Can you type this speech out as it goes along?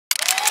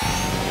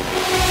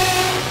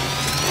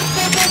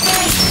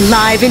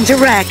Live and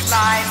direct.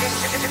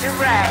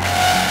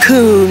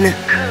 Coone.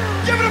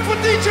 Give it up for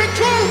DJ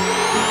Coone.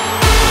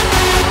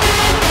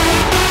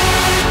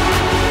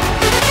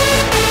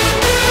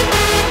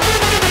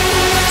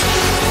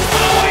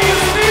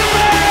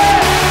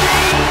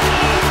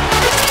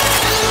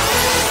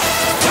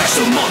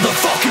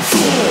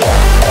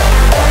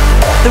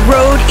 The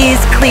road is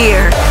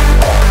clear.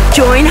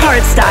 Join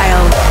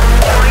Hardstyle.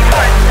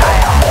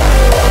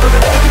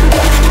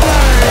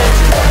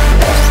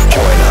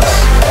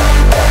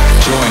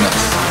 Join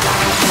us.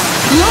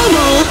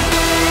 Global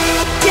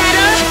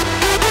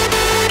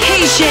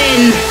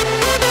dedication.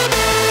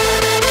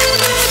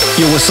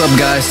 Yo, what's up,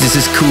 guys? This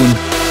is Coone.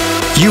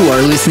 You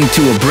are listening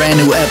to a brand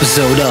new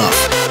episode of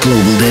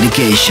Global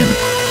Dedication.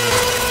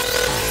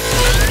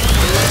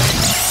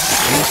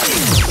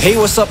 Hey,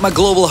 what's up, my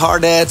global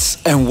hardheads,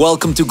 and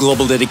welcome to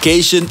Global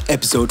Dedication,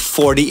 episode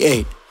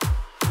 48.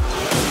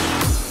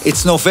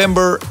 It's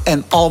November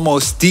and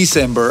almost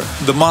December,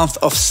 the month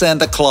of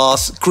Santa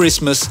Claus,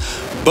 Christmas,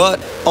 but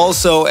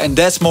also, and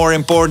that's more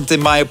important in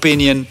my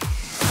opinion,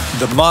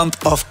 the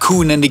month of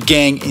Coone and the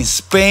Gang in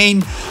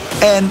Spain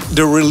and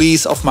the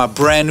release of my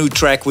brand new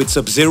track with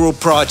Sub-Zero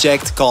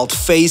project called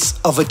Face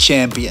of a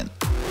Champion.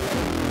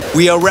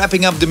 We are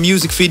wrapping up the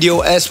music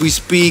video as we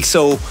speak,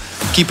 so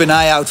keep an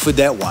eye out for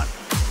that one.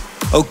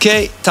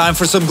 Okay, time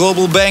for some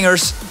global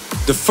bangers.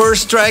 The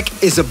first track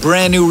is a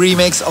brand new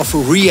remix of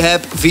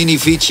Rehab Vini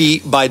Vici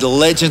by the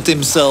legend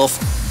himself,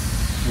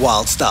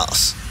 Wild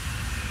Styles.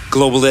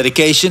 Global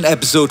Dedication,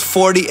 episode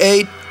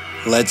 48.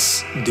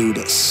 Let's do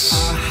this.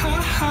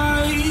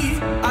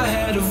 I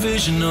had a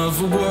vision of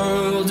a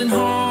world in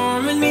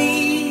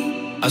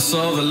harmony. I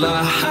saw the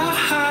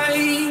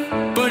light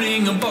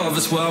burning above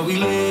us while we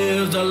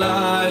lived our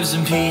lives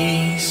in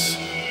peace.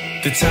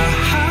 The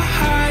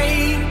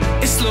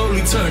tide is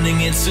slowly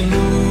turning, it's a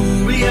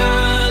new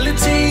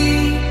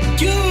reality.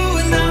 You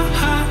and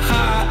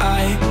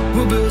I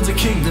will build a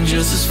kingdom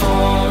just as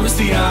far as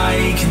the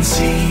eye can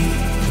see.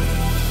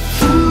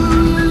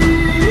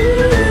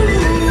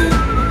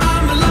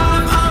 I'm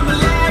alive, I'm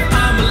alive,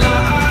 I'm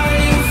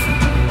alive.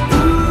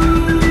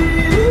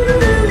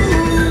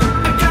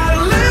 I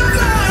gotta live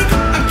like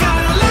I'm never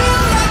gonna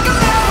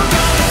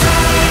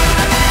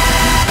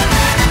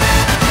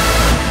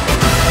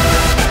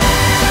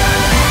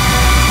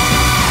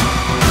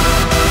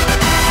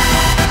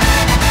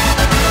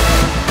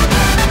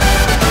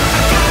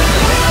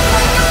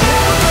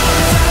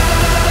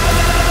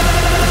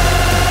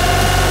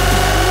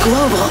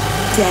Global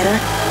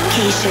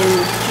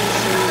dedication.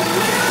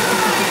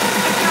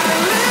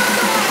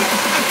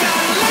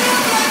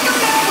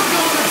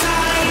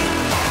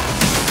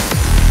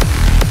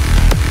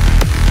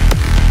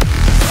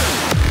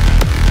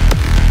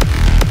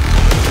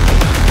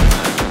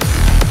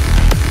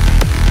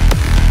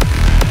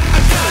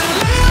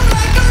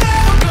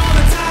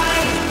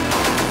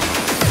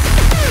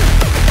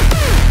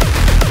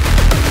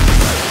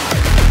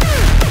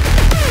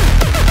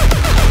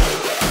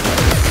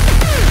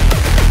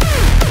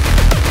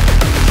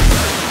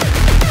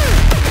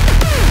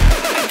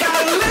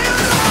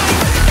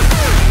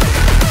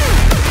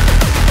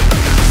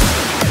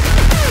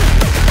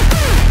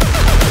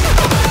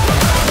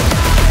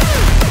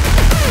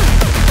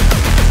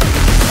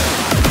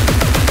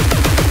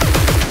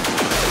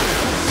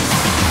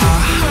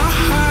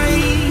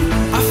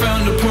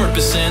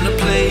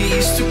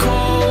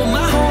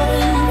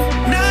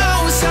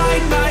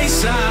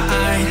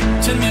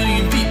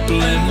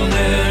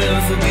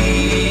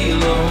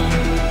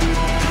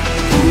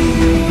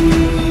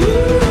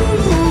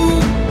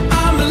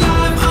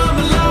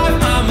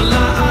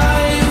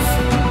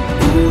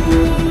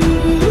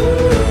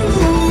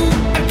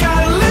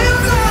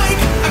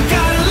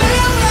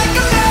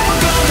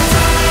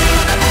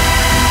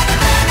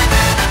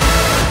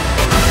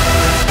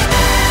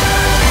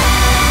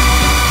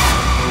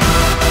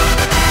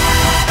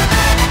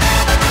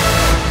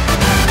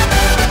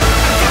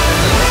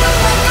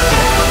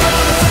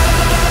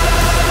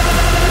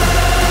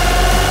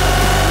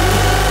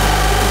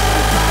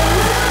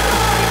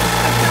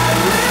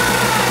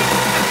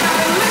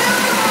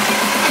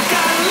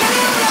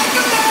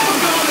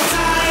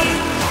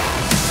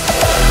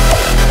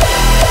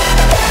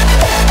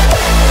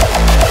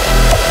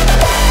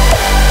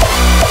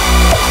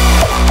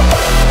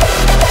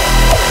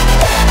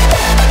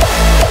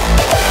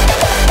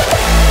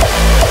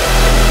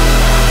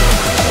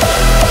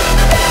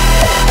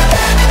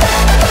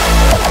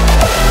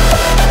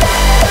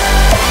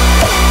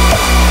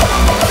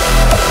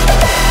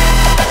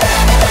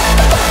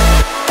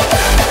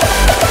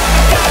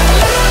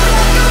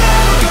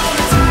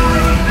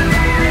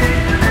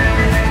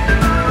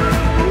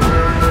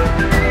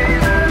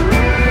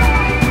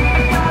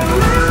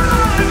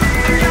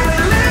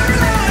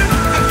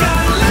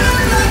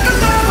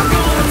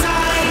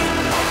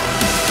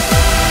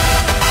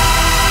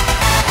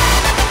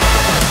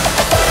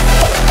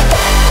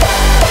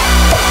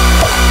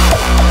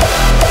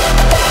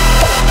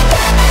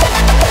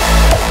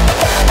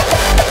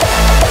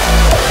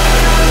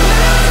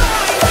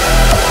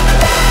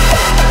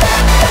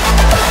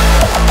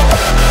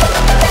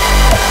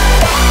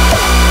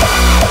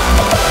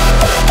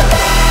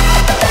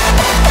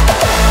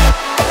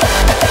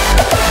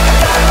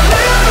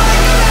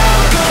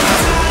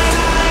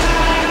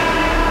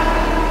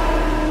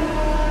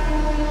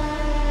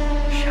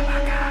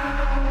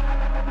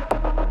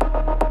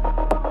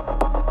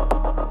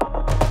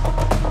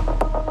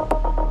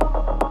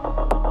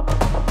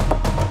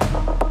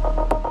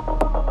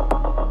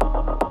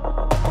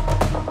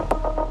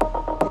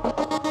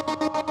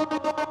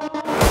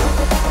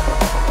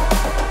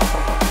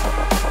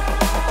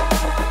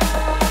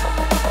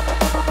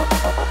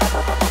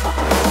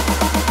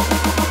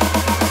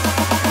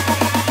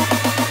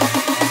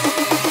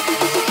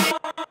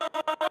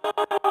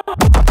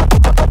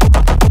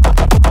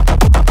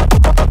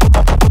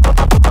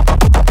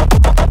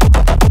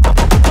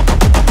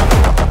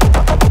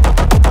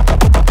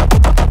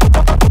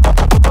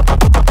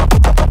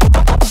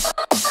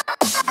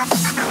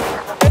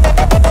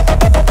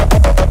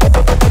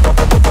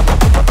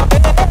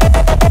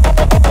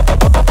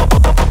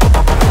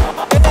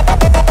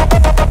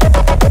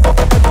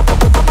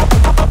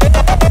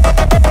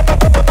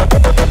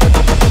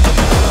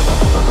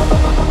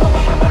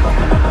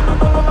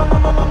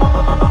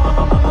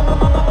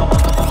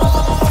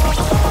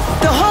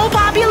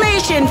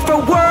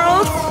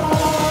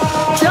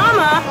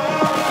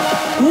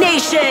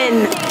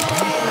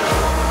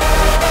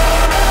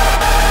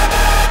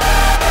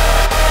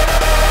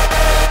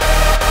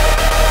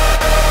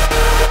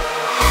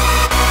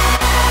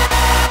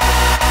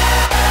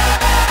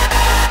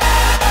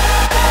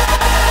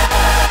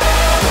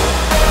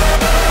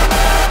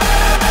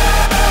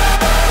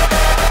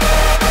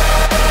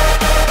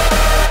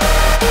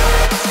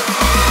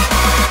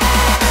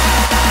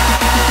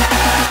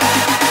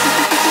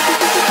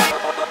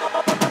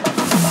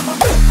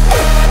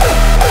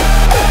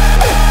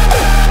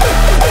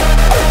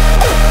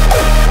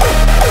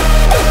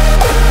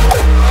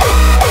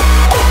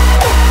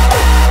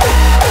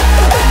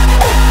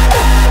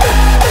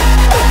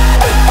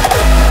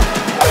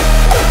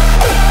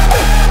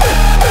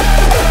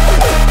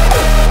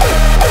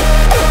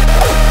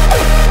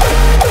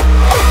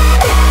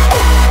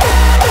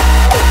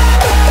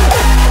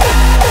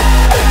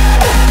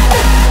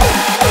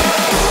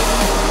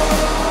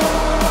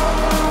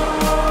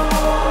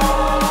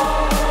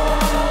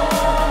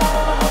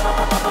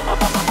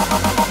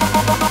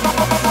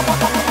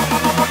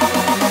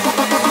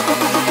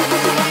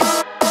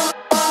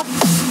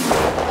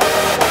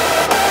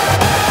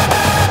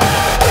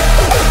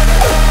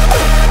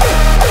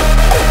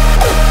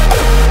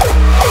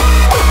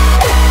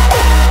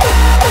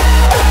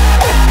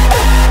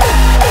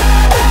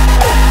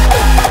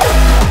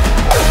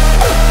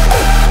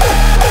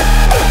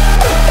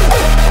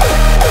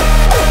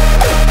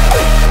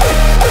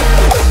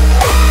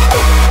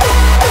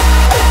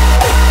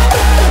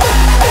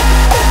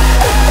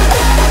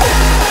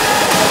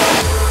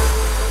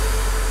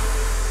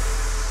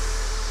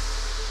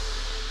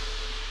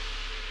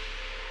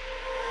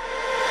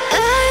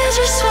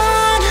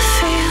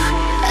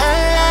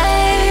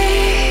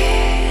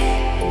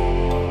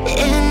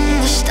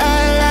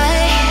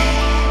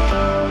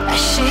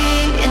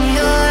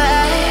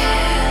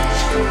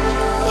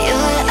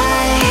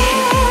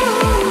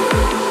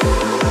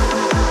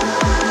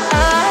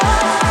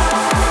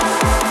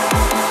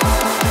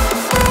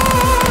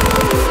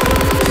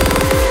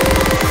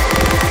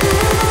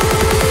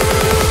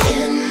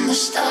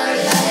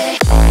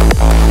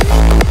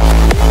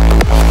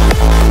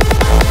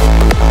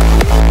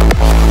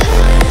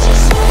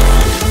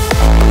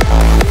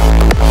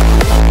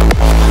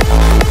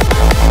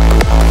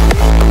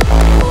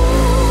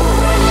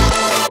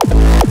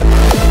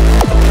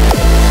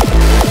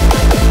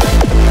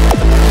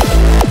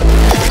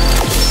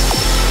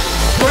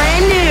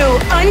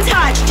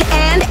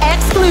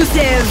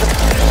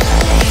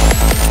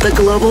 The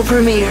global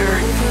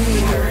premiere.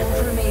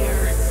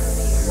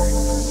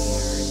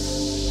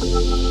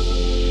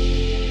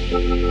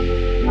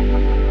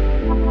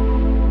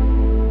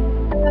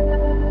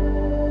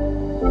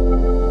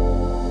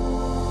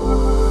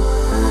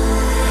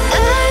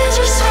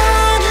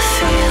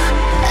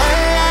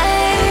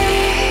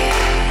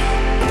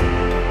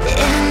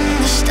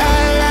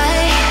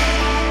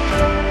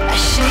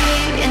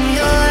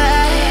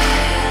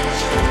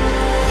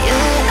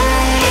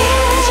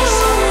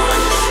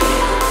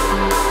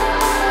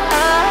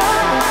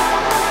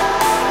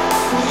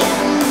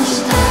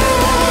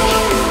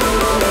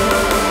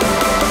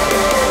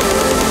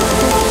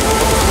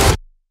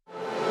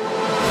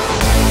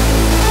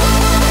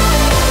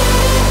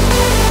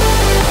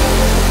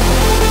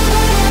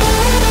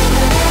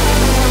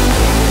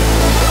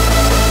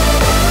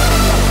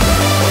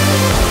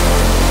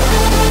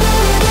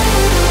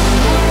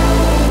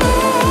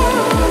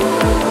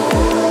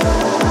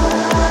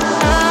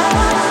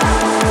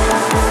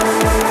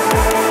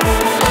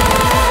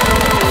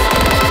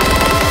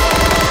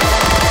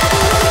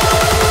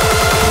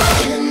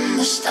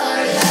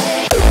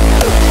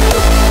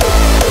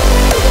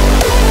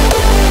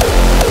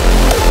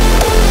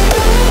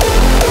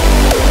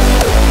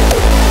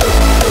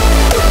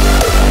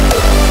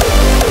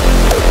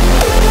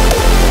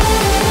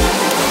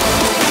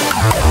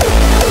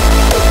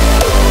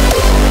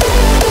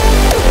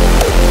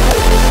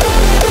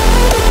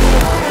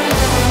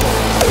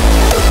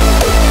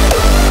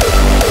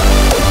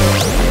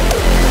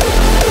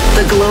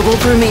 Global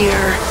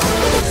premiere.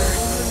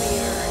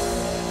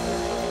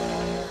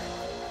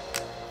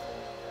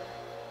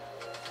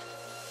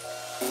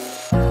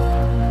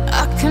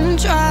 I can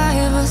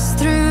drive us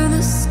through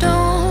the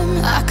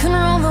storm. I can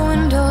roll the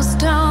windows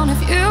down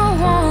if you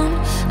want.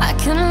 I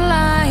can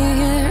lie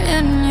here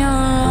in your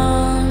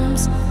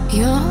arms,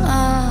 your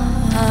arms.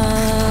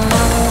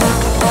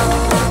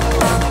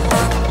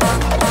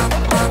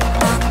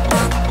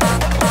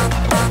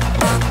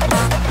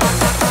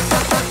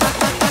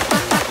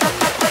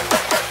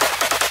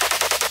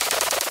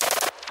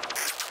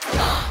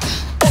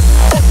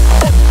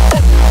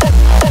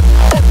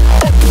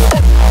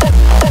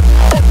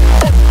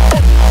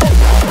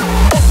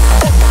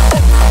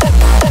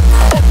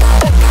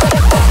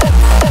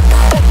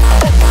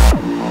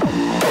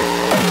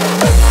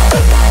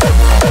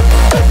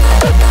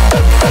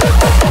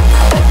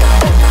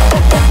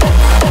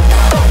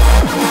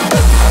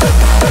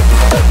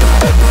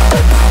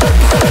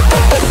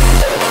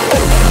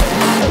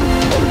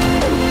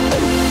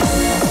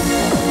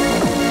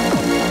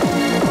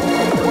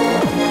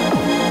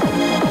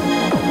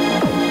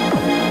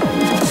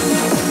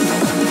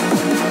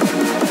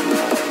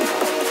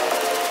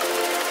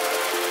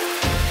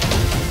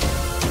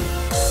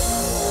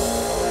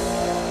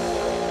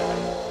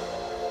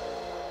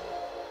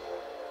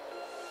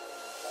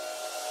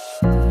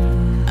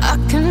 I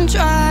can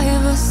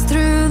drive us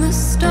through the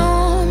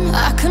storm.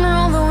 I can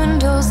roll the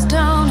windows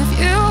down if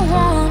you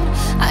want.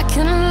 I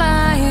can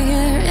lie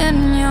here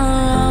in your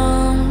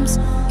arms,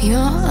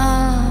 your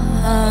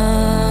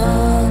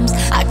arms.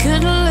 I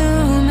could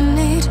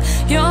illuminate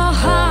your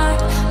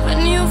heart.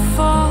 When you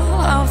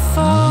fall, I'll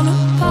fall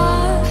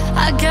apart.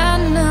 I got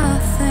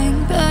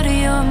nothing but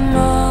your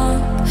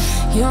mark,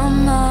 your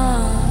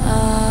mark.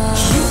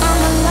 You are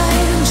my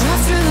light and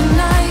drive through the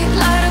night,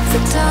 light up the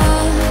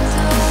dark.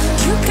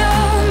 You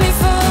got me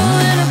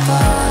falling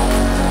apart,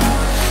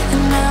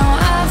 and now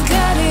I've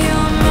got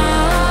your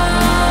mark.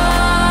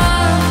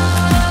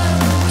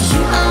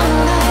 You are my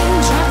light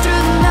and drive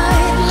through the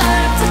night,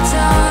 light up the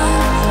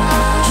dark.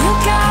 You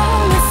got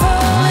me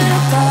falling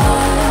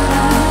apart,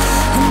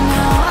 and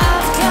now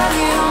I've got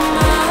your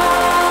mark.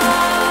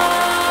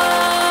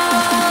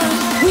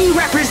 We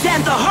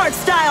represent the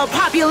hardstyle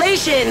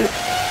population.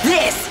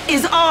 This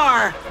is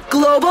our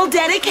global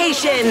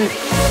dedication.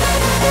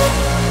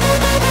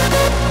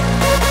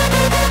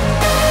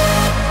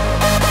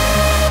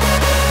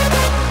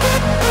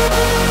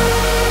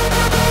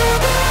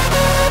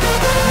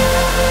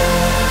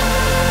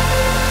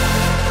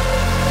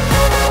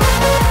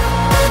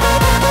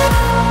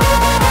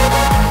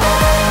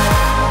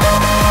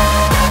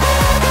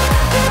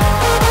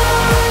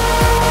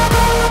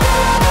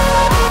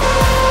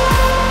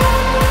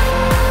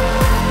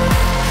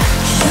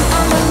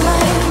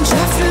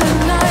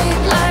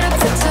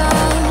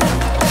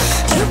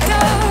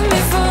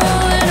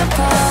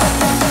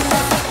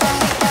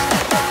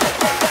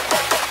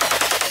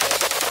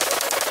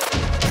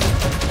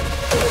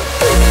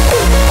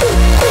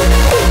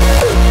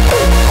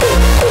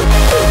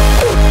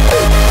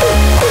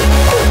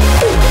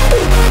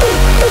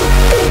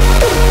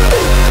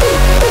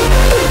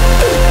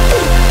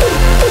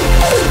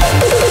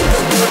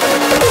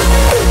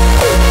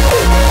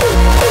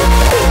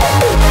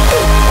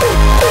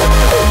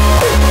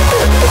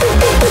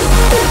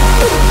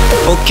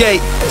 Okay,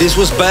 this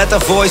was Beta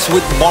Voice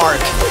with Mark.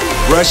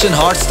 Russian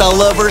hardstyle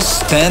lovers,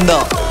 stand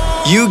up.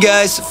 You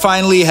guys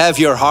finally have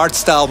your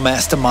hardstyle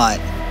mastermind.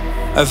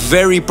 A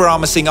very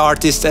promising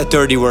artist at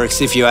Dirty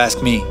Works, if you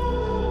ask me.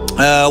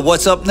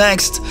 What's up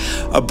next?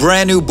 A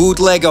brand new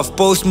bootleg of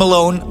Post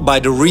Malone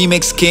by the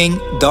remix king,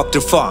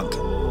 Dr. Funk.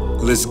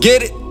 Let's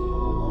get it!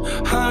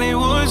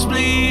 Hollywood's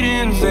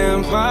bleeding,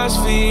 vampires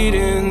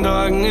feeding,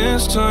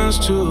 darkness turns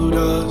to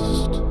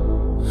dust.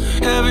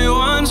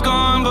 Everyone's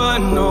gone, but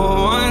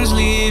no one's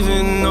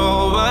leaving,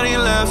 nobody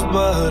left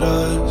but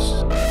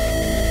us.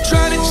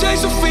 Try to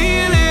chase a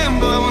feeling,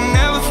 but we'll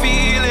never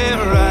feel it.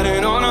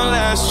 Riding on our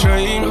last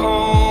train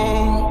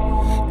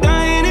home,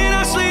 dying in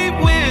our sleep,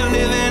 we're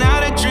living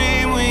out a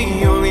dream.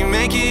 We only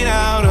make it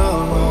out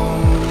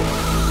alone.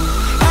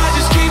 I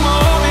just keep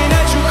on hoping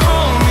that you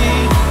call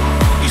me.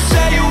 You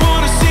say you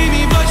wanna see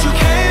me, but you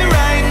can't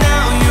right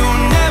now. You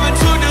never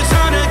took the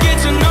time to get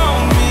to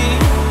know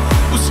me.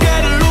 We're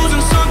scared of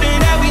losing something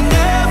that we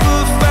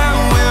never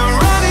found. We're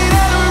running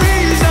out of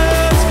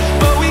reasons,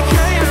 but we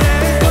can't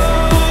let go.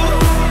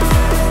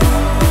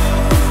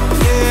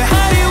 Yeah,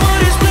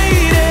 Hollywood is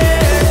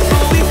bleeding,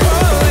 but we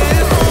call it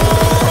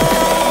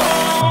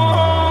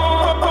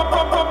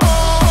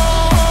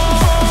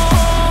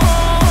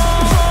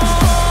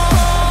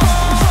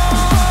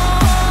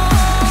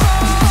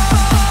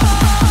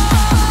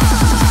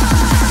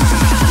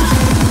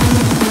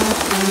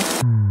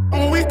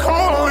We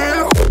call it.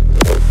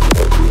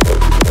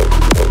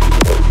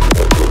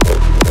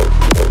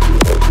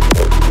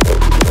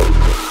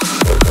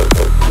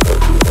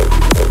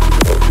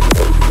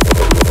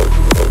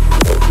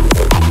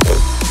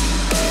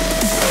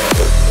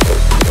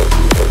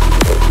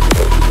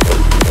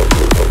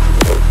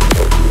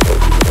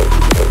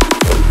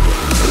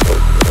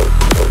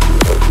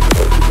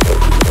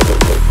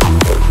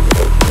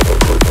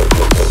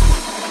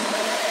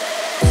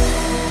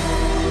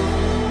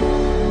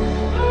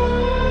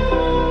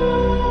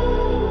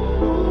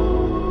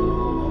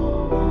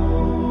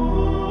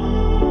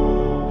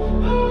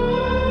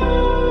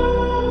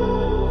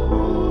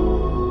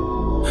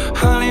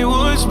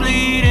 Hollywood's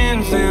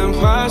bleeding,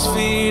 vampires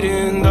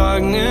feeding,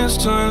 darkness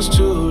turns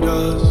to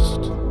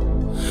dust.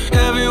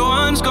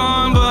 Everyone's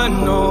gone, but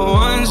no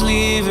one's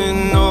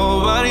leaving,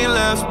 nobody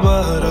left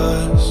but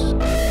us.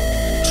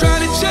 Try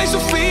to chase a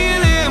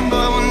feeling,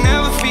 but we'll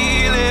never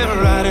feel it.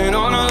 Riding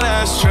on our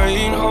last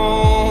train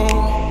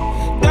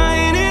home,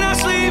 dying in our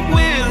sleep,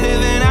 we're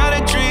living out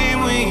a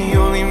dream. We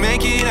only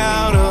make it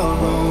out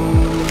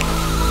alone.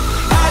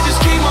 I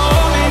just keep on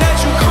hoping that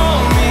you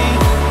call me.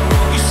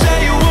 You say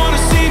you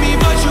wanna see me,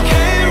 but you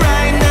can't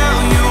right now.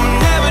 You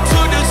never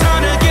took the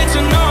time to get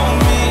to know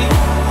me.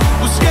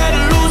 We're scared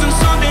of losing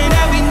something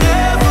that we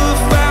never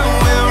found.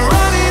 We're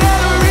running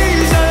out of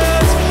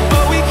reasons,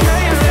 but we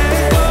can't let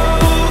go.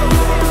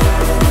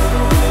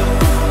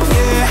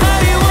 Yeah,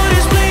 Hollywood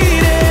is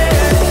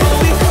bleeding, but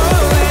we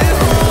call it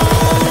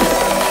home.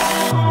 We're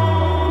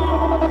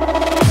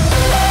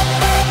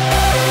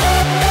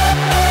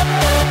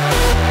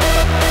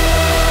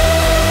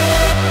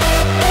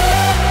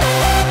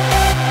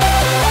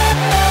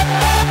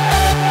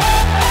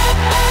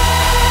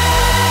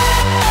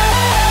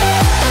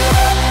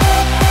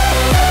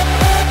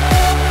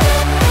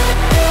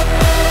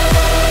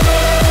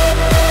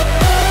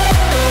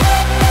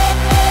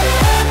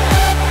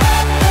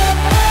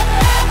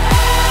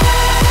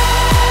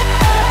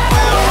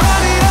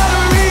running out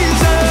of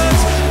reasons,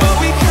 but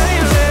we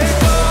can't let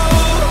go.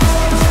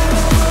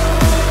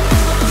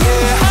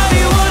 Yeah,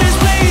 Hollywood is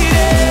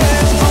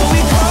bleeding, but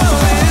we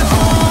call it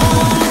home.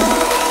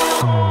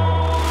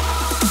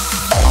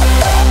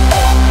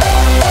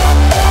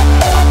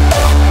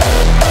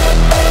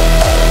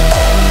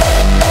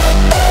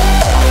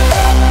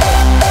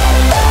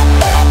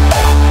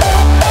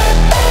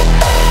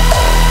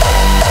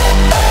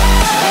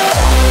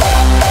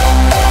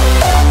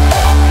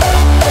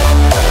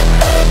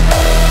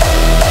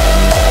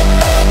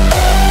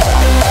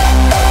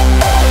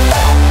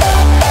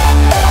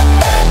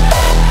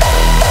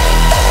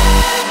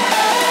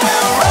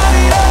 We're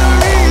running out of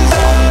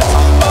reasons,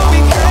 but we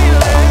can't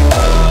let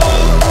go.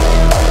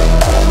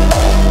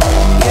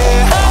 Yeah,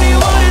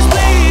 Hollywood is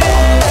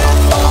bleeding,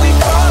 but we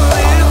call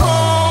it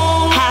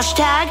home.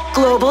 Hashtag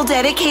global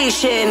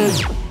dedication.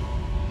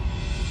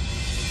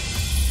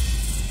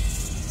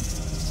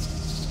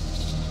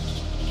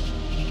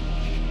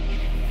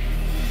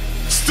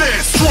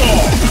 Stand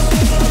strong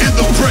in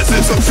the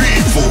presence of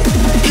evil.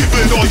 Give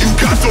it all you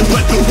got, don't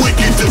let the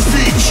wicked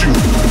defeat you.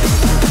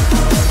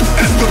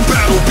 As the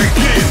battle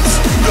begins,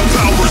 the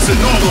power's in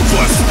all of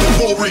us, the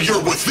warrior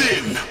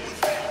within.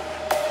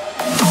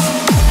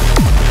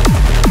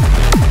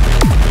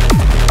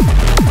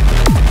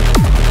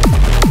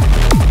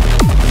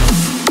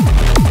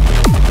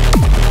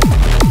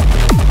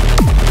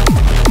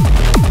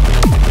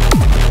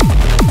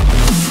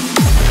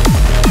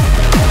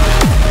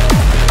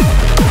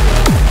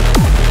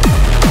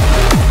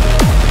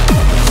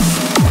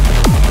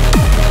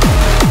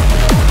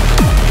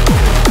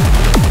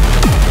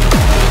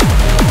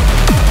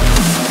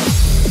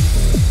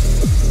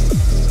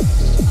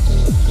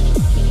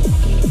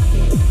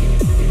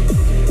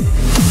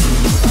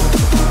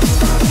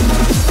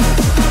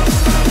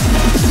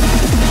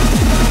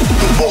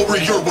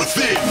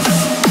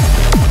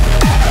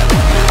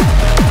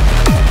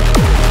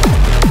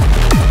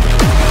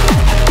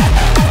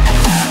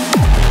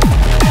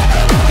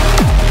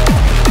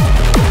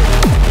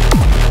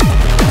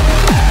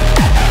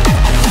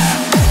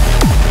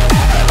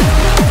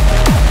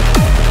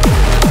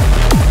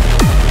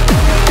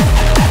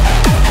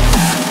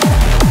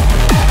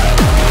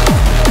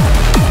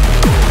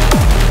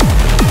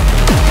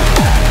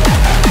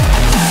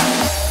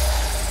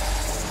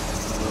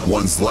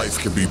 life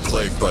can be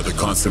plagued by the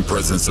constant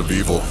presence of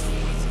evil.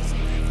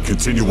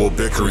 Continual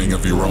bickering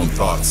of your own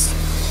thoughts.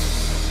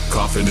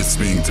 Confidence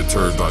being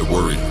deterred by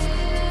worry.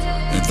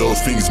 And though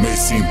things may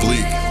seem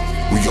bleak,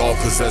 we all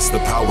possess the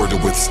power to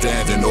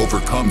withstand and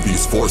overcome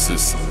these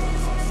forces.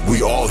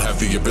 We all have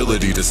the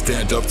ability to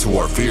stand up to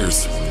our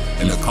fears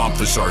and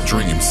accomplish our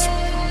dreams.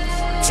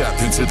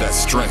 Tap into that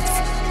strength,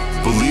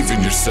 believe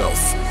in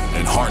yourself,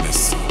 and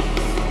harness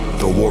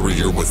the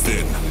warrior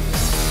within.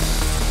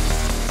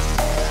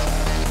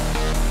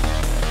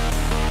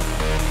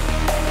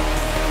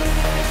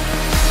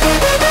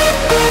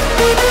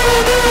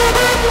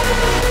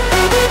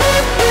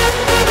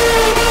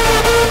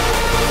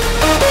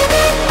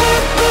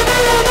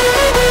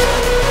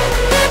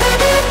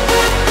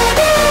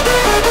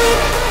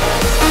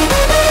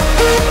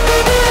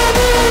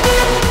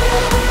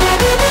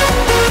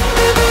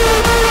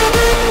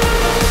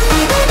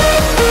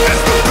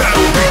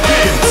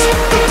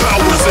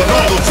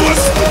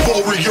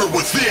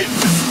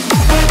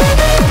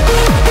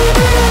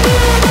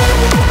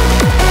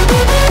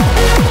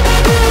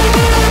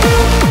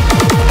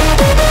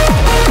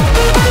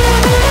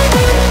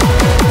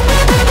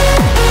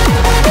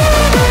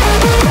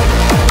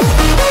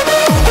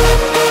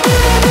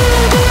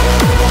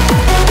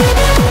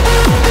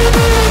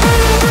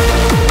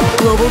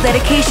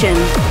 Dedication,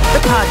 the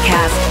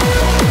podcast,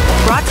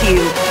 brought to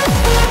you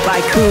by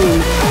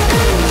Coone.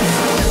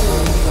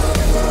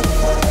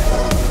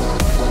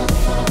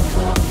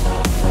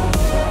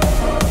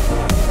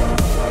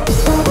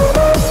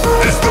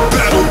 As the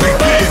battle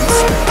begins,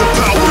 the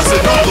power's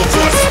in all of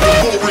us, the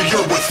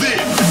warrior within.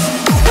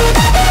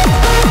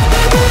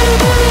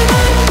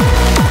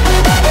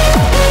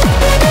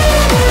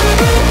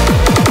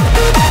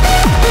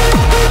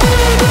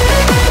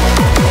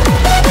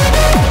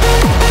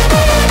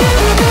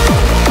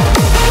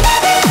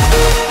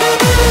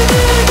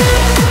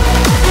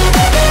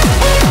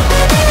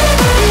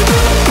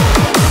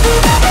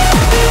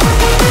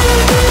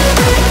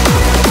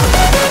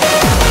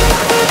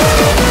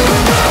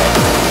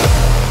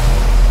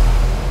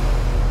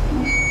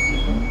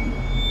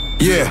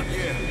 Yeah.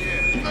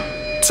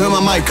 Turn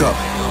my mic up.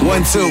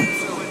 1, 2.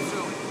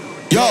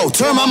 Yo,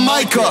 turn my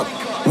mic up.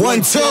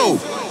 1, 2.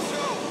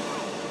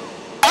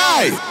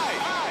 Aye.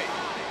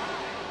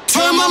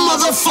 Turn my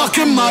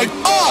motherfucking mic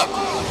up.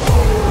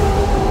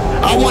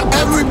 I want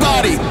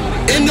everybody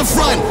in the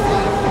front,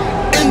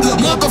 in the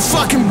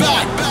motherfucking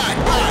back,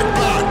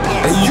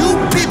 and you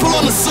people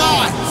on the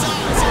side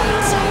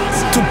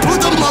to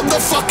put the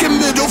motherfucking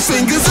middle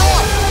fingers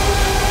up.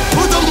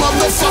 Put the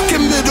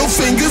motherfucking middle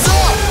fingers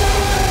up.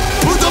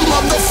 Put the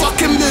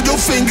motherfucking middle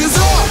fingers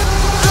up.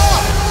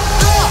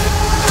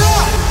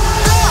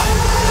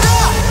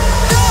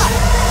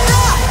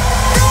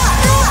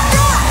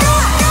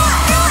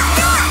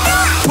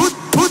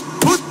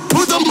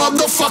 Put the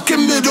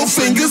motherfucking middle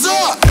fingers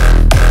up.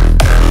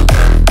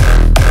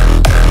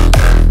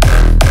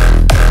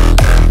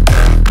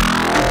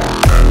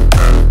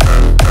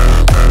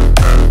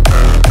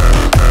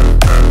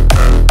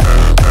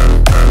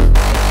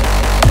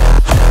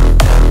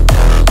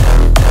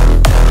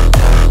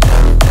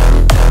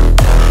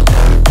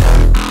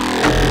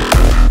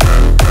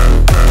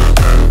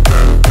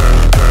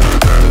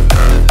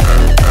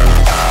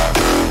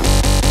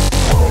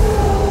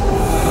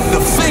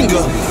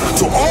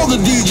 To all the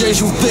DJs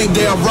who think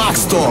they are rock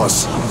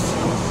stars,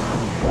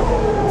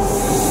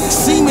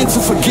 seeming to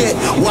forget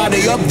why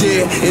they up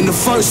there in the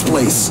first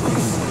place.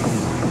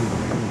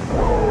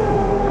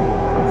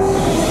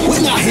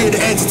 We're not here to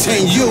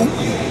entertain you.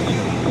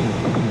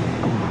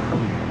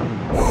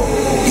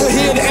 You're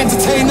here to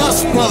entertain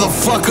us,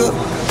 motherfucker.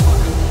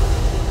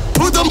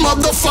 Put the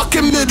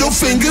motherfucking middle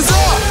fingers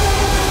up.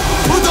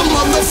 Put the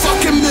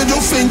motherfucking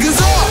middle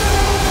fingers up.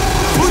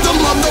 Put the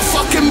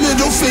motherfucking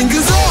middle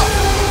fingers up.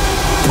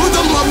 Put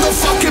the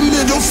motherfucking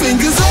middle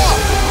fingers up.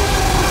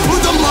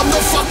 Put the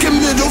motherfucking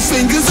middle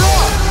fingers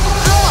up.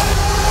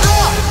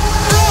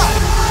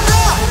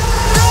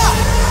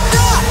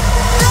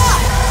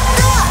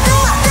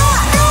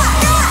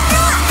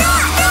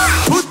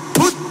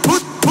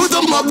 Put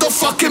the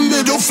motherfucking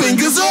middle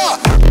fingers up.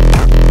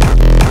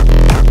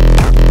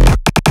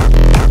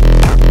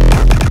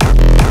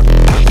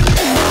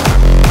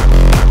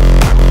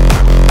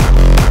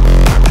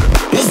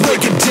 Let's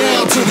break it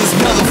down to this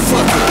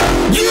motherfucker.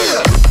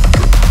 Yeah.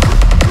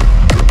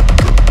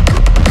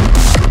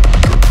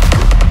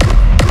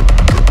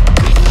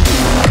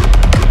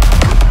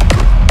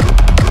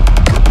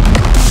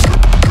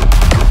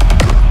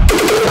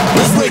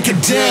 Break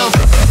it down.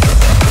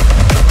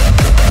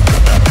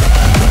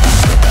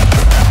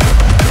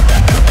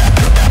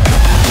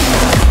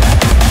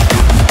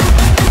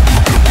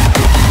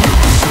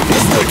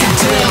 Let's break it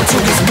down to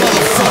this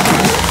motherfucker.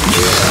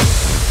 Yeah.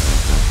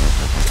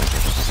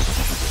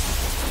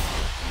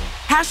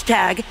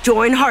 Hashtag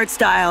join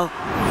Hardstyle.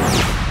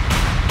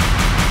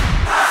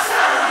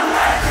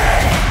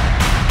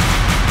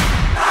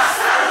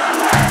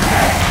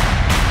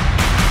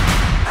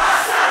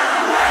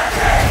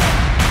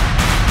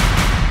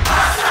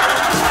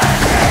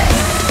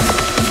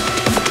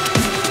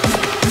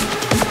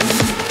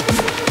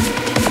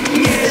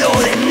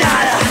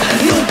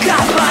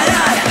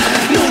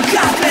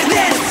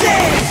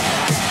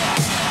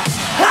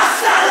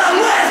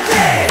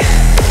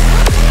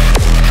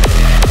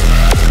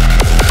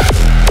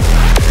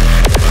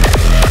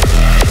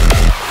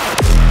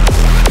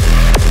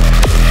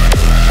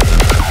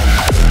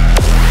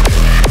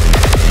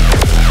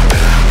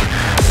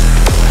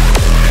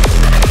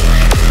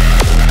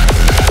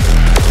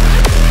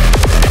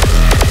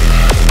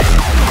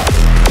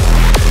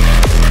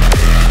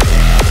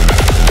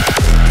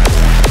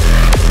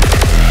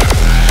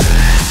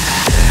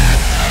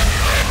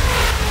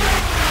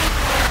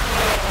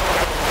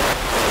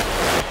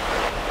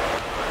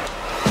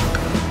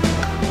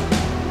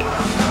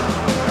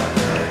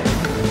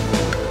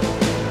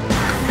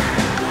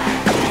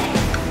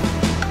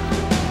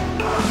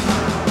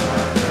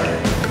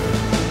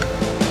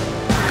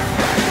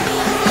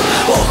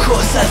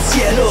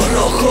 cielo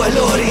rojo, el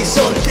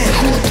horizonte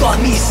junto a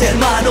mis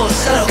hermanos,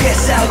 a lo que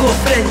se hago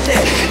frente,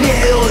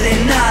 miedo de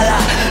nada,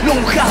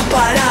 nunca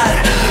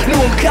parar,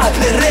 nunca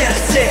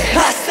perderse,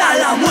 hasta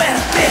la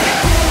muerte.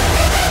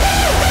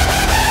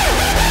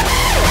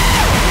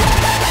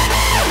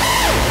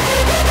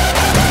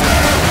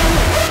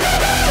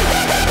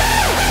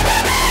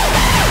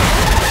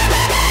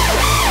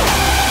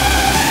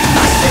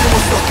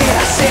 Hacemos lo que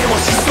hacemos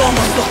y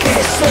somos lo que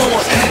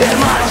somos,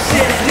 hermanos en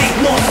el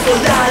ritmo,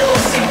 soldados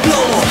sin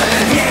plomo.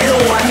 Miedo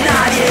a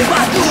nadie,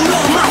 va duro,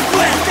 más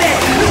fuerte,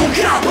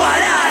 nunca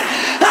parar,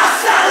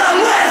 hasta la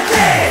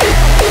muerte.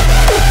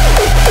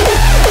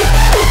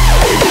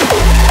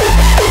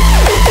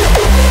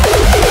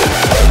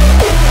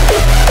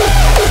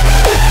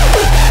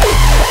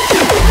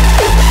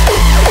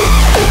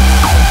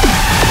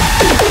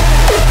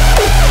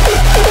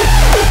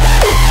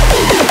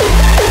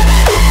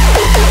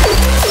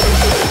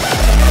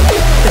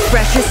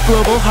 Freshest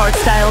global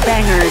hardstyle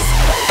bangers,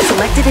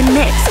 selected and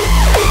mixed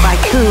by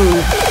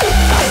Coone.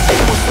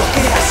 Hacemos lo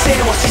que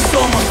hacemos y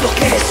somos lo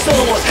que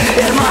somos,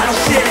 hermanos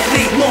en el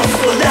ritmo,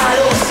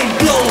 soldados sin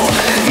plomo.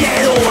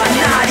 Miedo a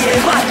nadie,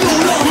 va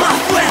duro, más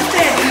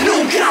fuerte,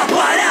 nunca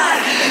parar,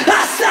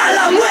 hasta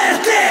la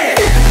muerte.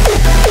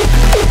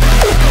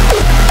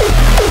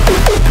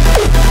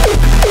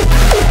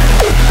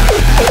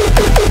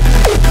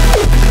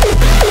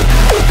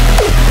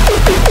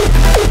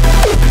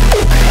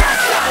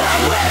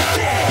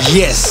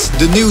 Yes,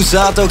 the new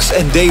Zatox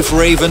and Dave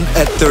Raven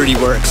at 30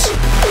 Works.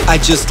 I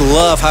just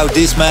love how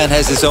this man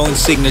has his own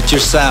signature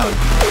sound.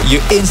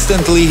 You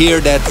instantly hear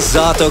that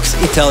Zatox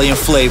Italian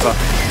flavor.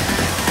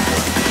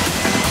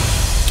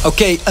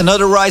 Okay,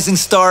 another rising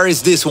star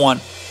is this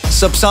one.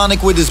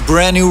 Subsonic with his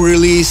brand new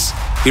release.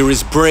 Here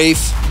is Brave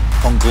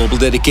on Global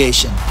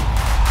Dedication.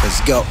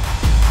 Let's go.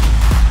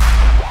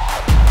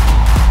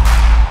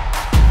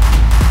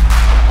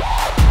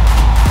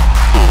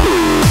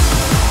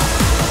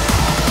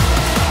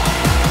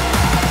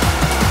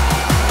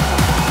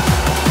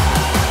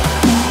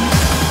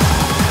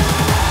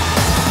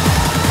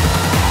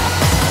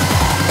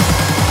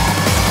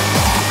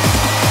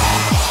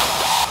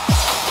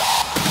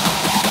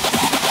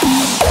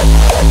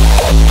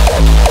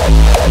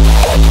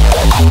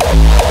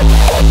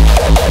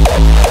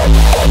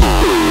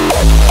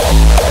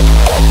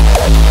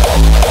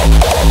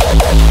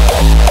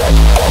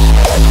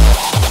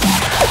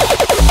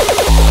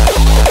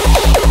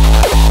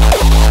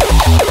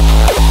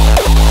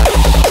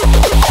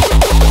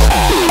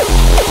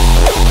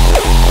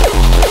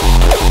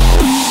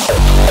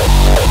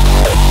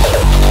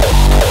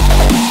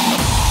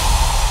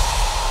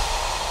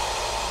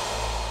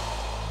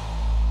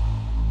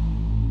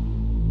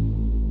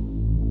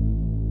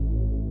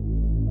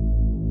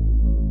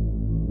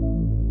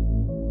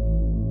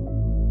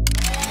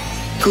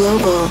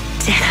 Global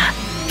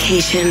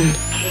Dedication.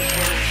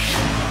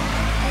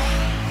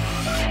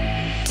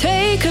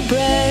 Take a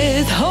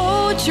breath,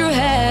 hold your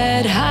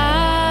head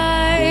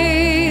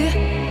high.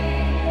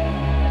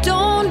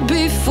 Don't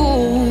be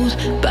fooled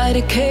by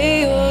the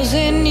chaos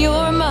in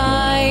your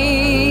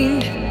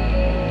mind.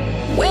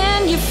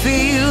 When you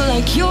feel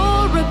like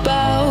you're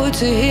about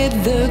to hit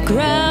the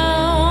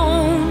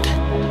ground,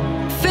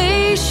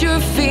 face your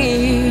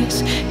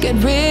fears, get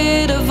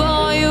rid of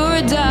all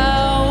your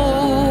doubts.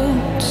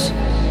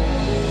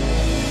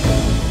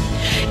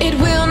 It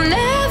will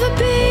never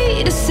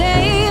be the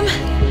same,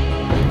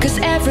 'cause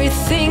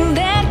everything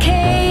that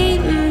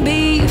came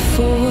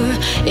before,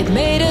 it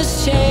made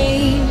us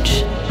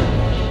change.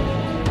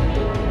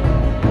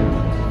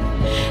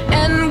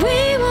 And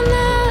we will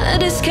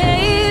not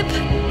escape,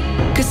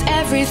 'cause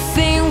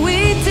everything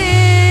we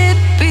did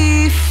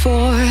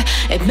before,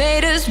 it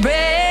made us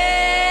brave.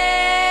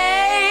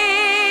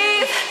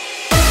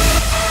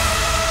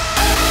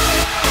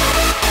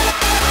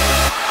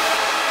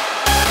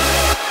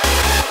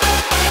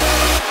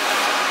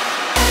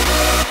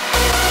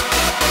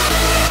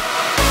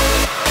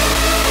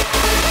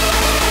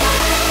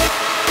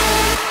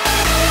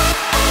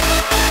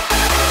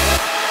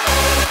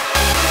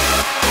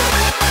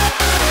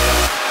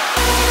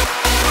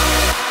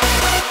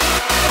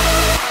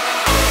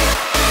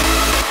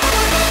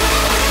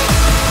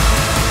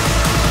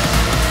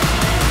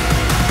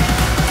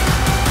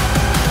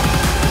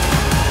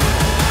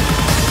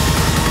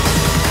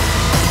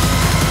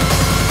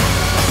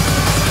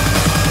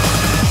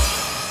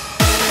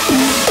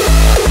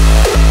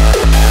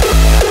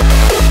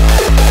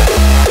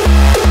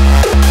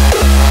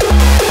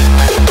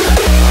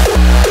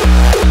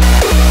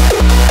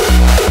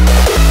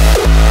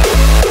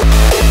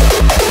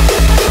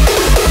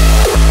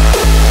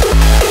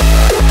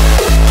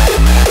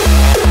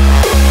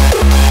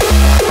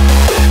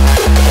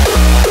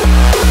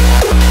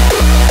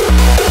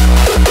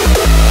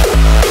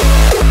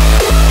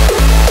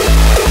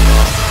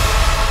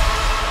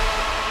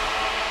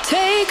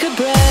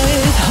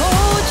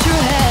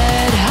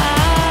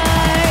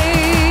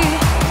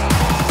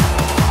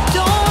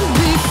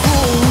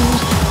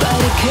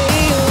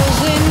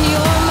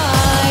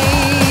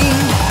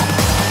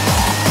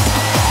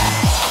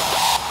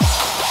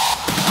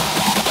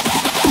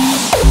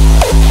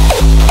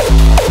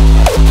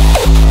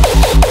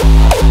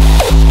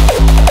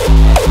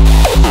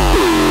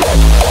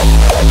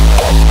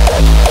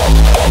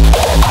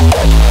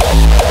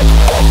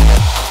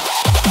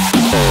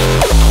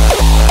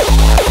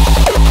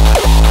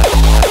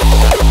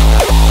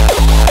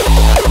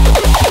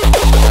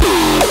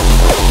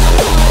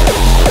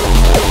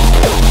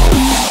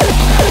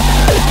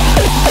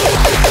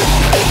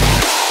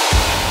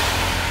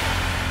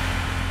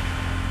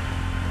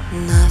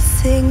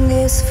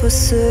 for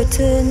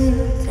certain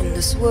in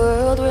this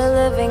world we're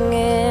living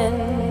in.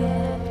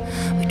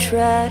 We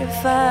try to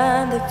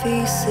find the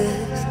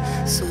pieces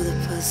so the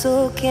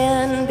puzzle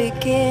can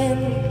begin.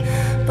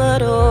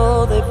 But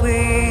all that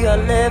we are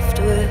left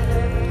with,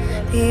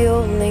 the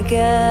only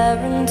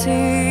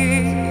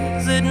guarantee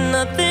is that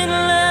nothing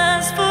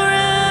lasts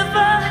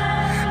forever,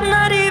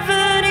 not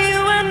even you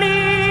and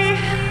me.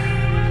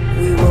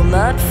 We will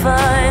not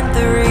find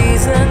the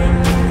reason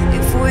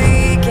if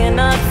we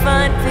cannot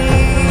find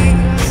peace.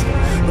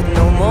 With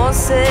no more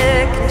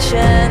second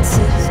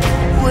chances,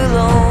 we'll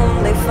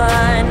only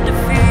find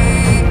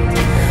defeat.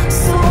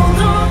 So hold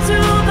on to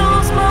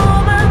those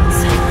moments,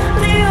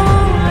 the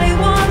only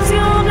ones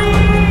you'll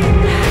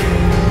need.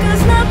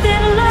 'Cause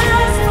nothing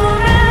lasts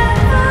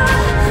forever,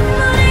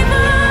 not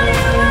even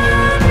you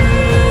and me.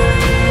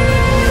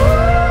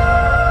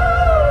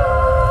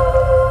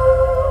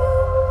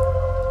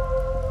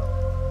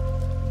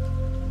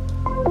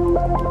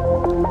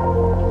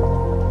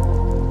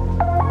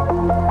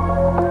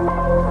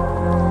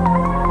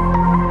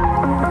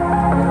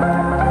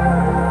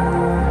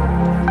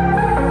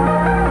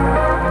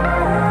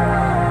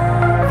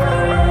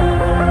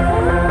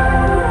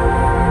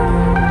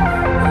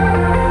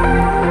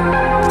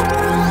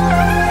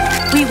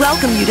 We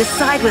welcome you to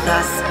side with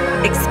us,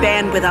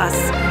 expand with us,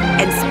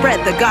 and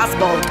spread the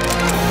gospel.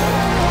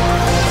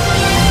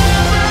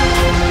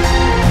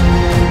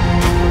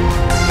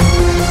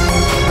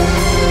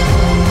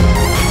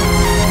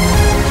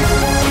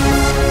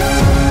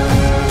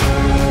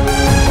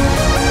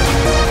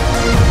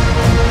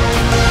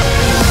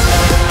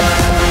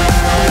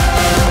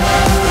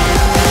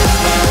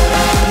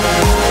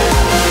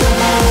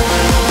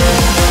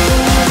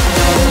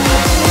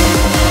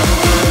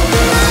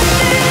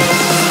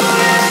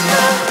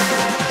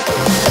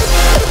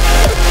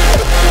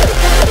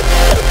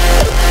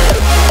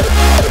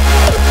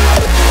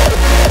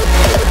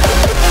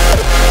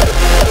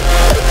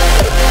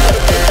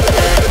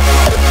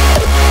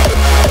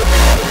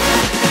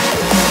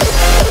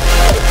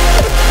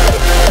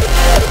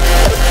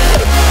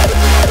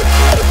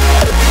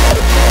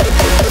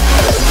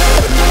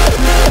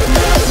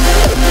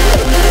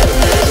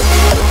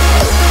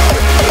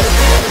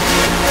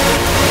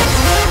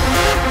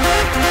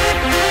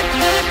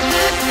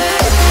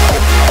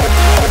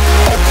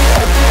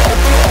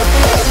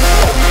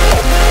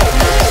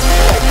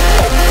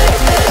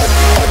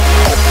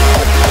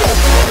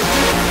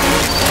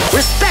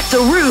 The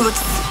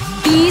roots.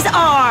 These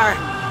are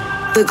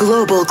the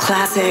global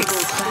classics.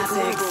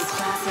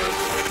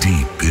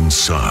 Deep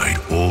inside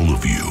all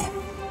of you,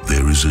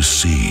 there is a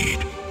seed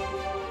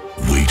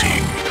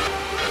waiting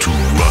to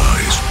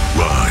rise,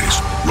 rise,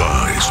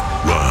 rise,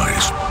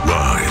 rise,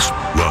 rise,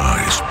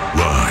 rise,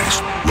 rise,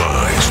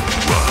 rise,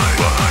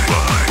 rise,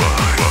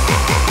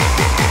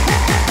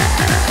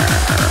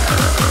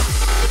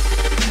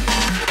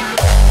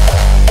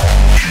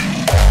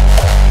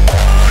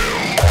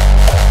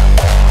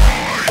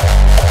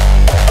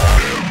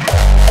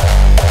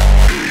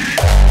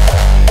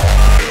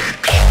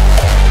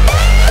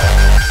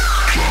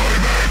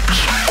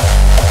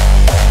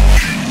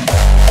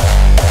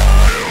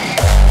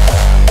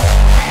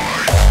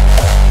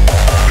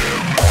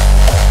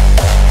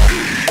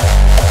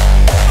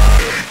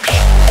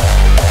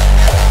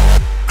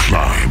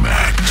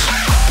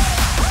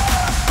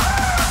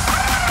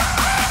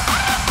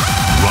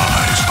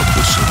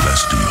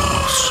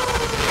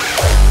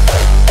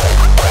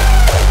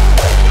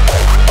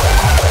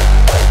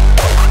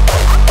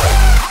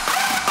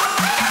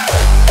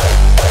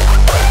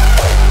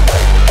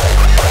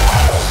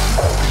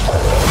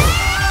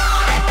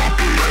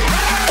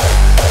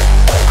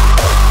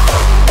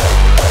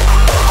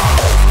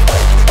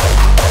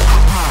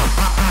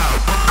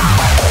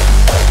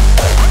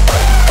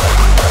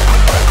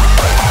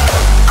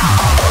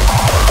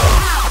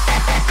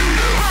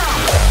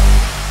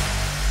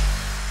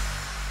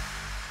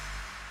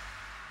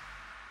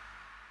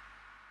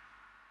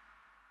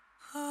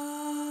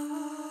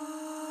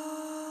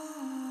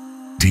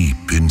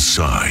 deep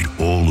inside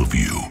all of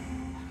you,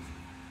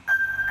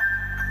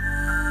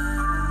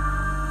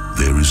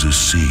 there is a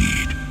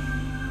seed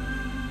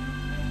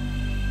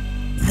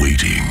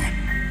waiting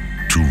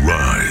to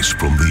rise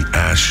from the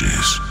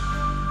ashes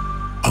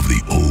of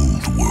the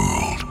old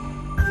world.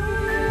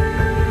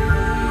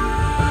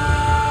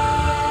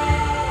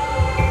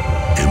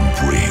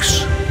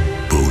 Embrace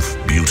both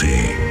beauty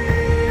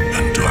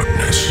and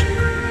darkness.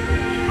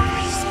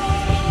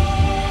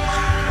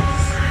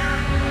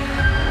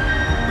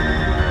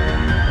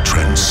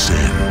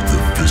 Transcend the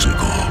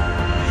physical.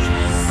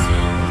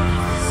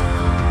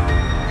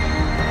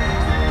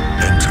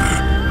 Enter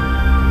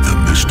the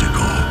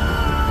mystical.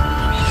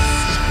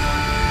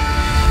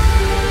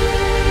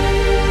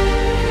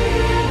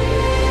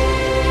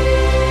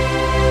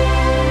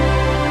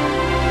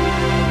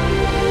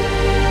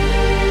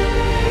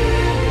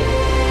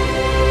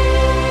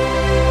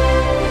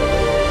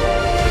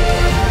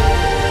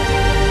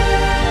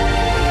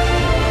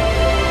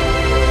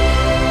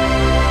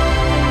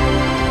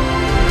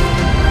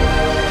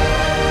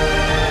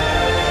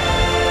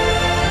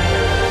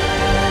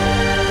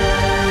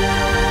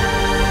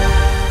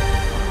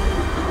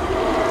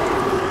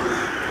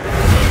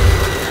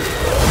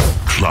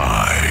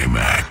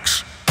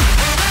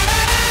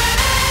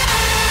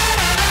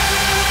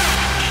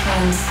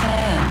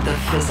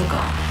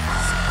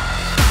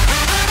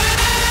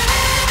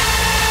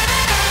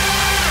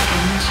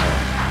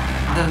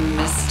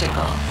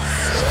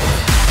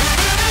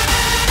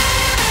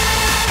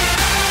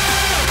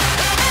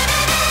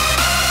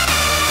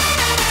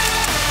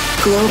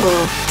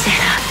 Global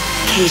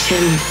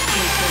dedication.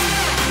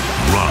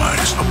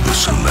 Rise of the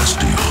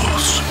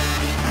Celestials.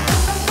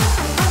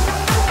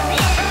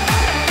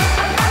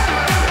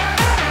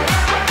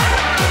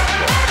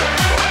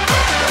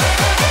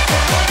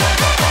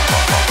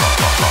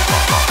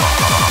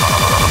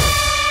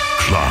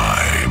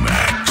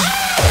 Climax.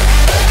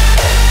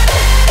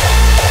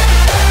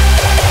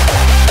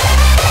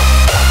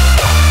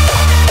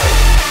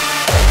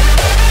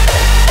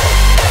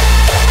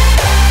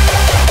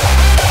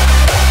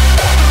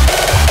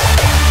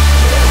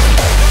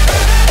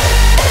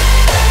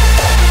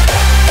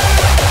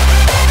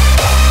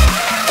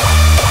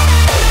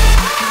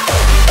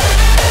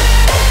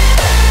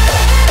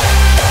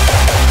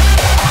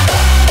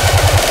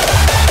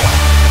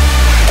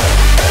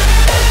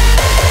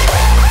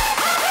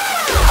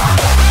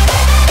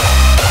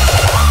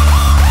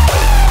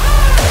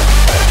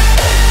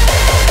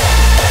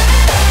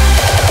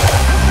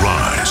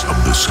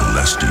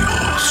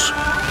 Celestials.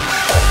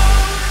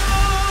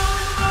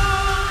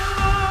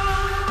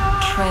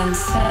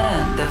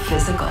 Transcend the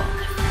physical.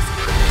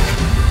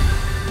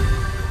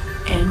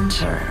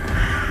 Enter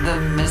the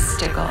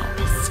mystical.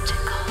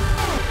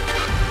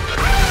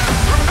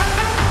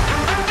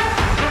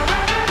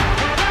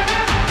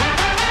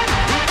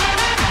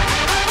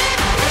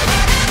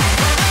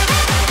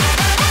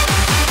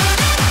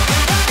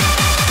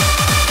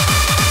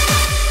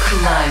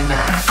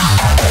 Climax.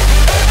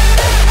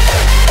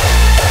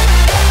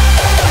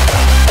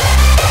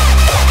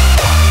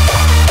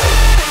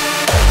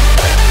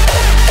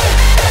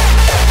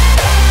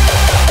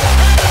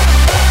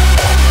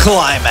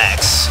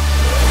 Climax.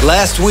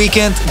 Last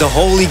weekend, the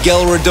Holy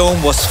Gelre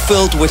Dome was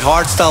filled with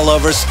hardstyle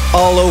lovers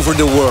all over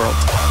the world.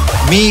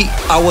 Me,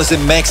 I was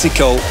in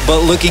Mexico,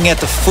 but looking at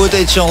the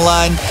footage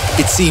online,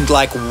 it seemed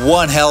like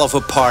one hell of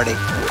a party.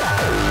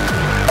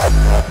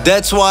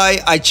 That's why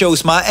I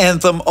chose my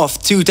anthem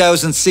of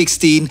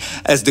 2016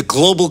 as the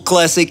global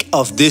classic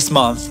of this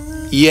month.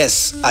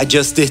 Yes, I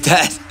just did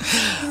that.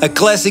 A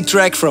classic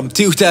track from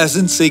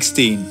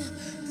 2016.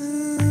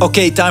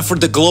 Okay, time for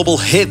the global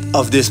hit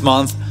of this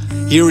month.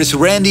 Here is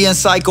Randy and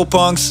Psycho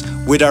Punks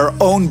with our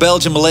own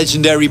Belgian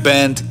legendary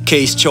band,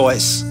 Case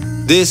Choice.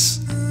 This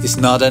is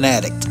Not an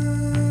Addict.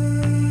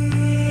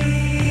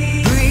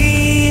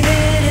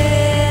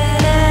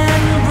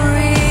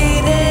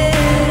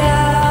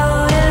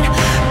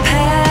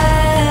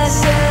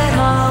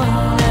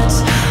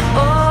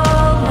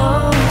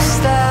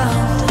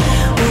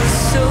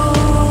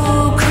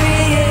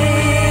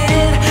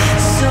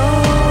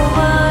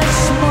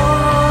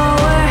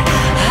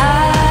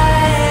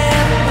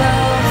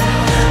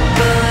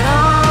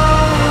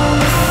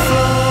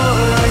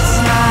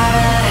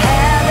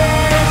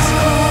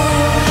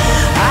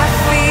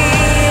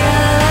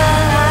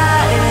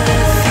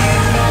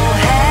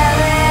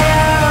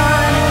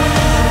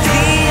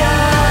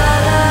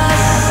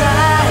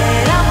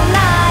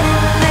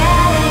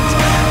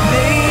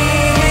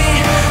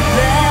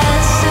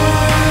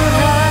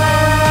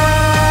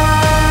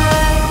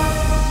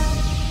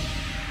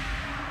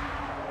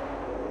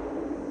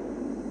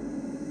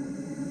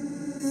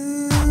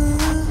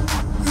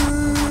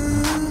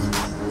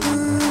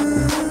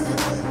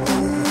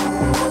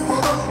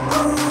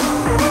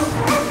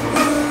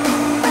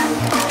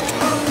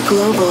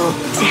 Global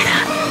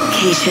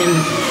dedication.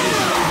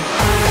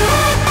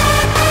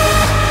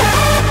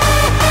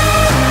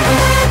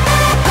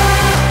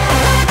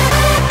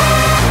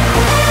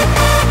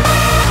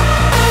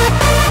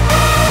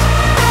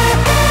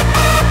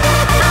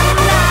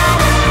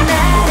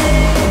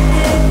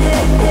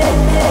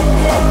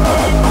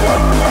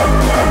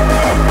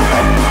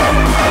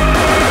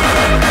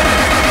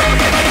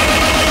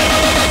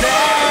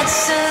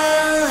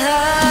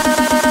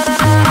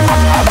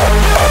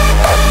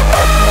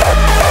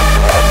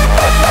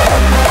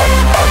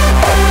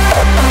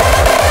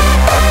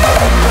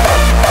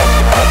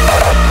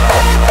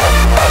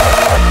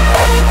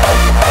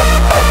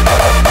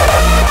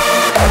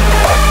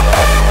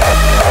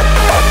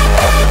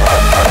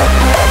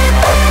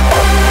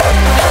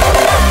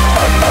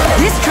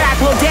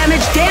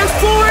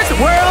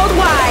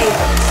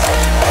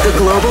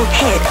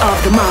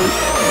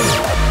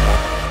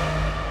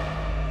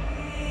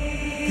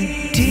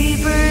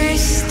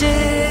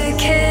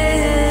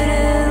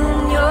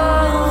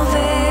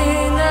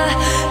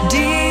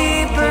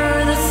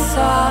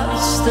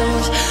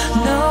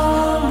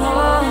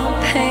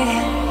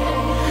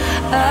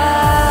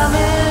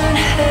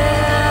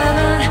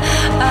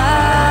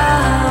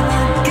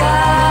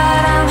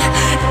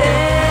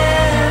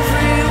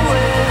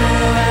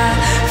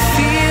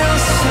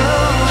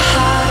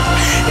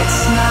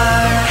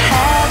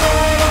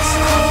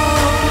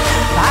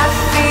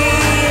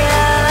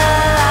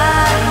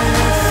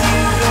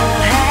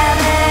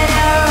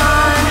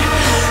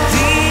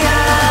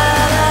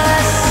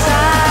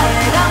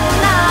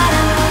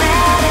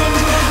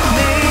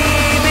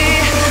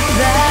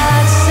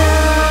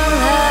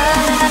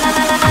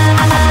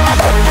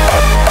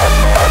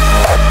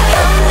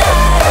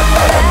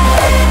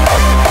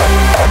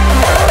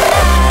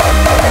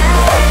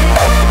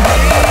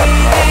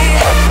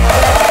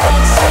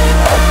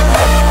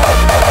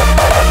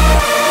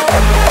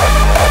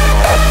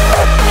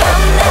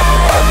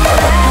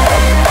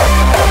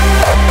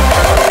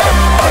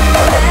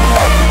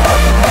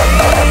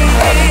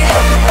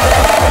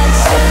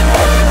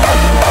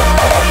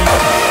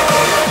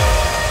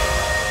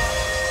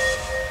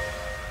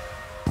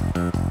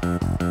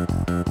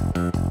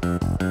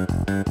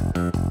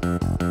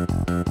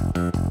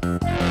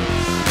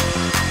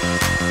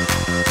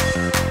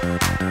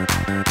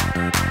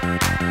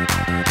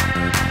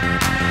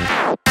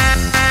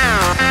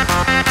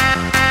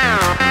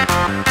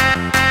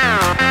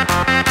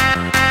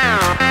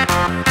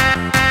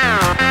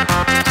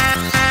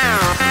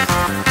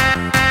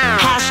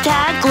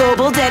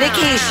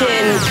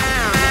 dedication.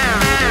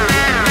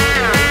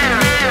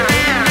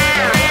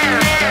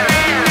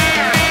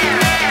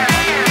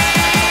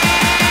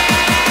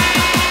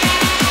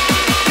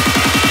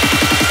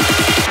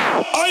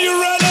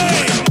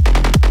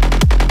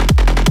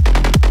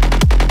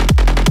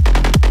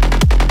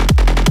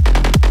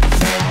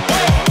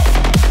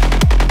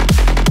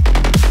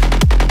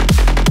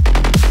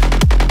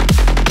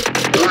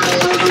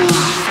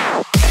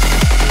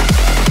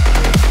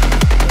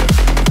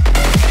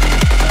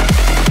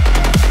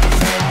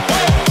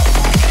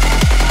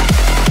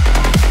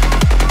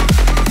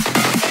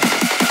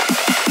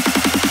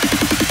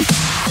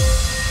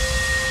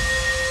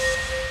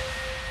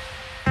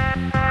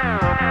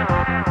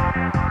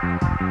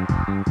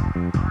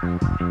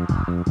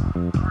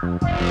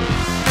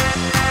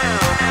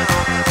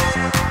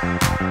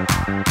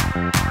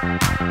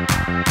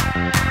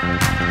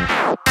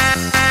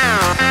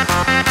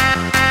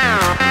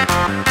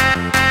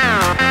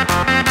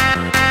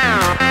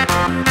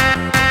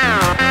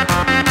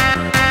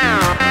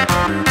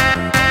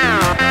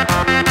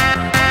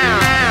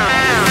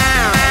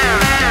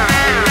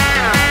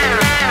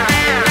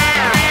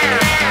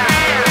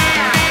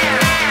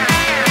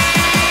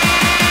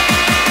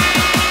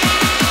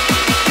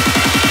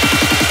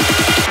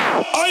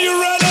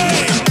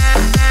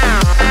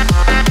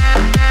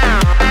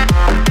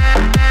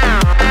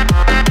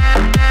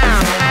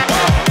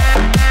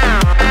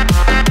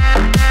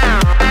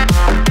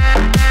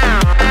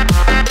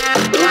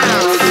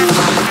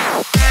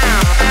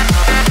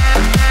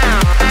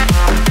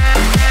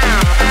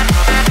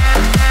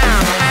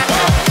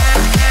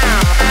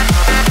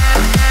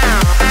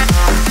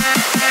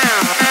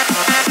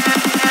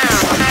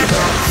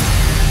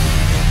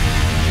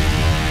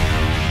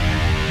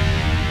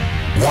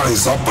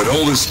 Up with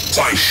all this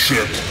Thai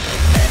shit.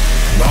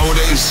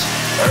 Nowadays,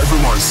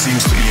 everyone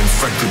seems to be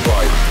infected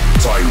by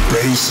Thai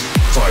bass,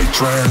 Thai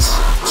trance,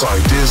 Thai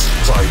this,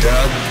 Thai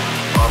that.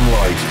 I'm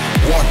like,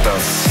 what the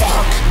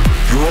fuck?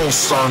 You're all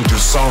starting to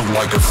sound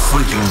like a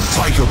freaking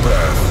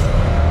psychopath.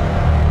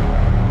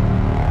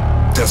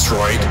 That's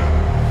right,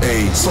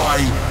 a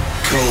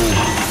psychopath.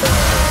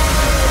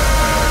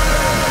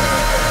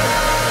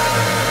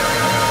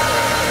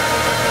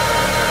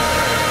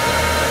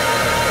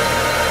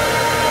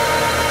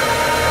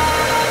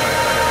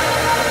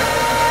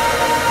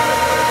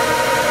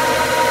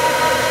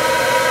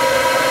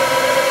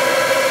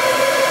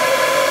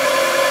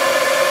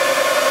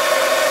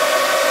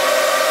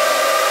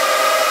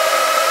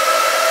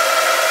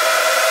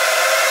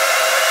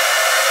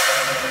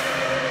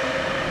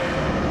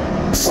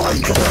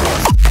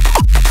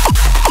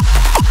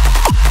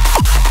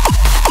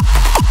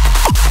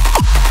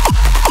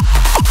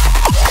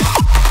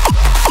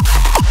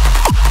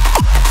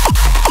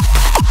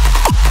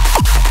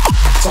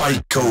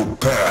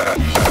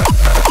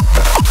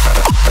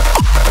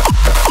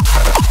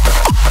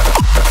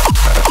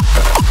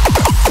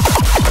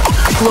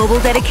 Global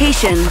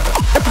Dedication,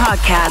 the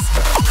podcast.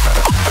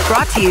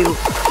 Brought to you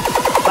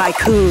by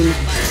Coone.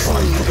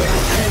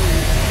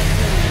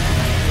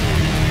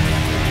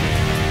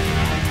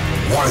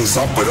 What is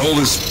up with all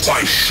this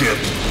Thai shit?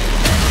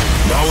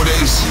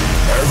 Nowadays,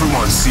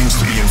 everyone seems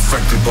to be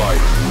infected by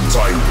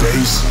Thai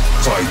bass,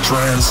 Thai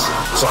trance,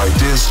 Thai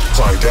this,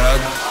 Thai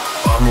that.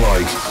 I'm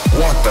like,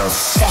 what the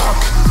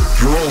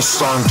fuck? You're all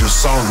starting to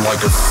sound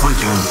like a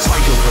freaking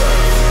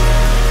psychopath.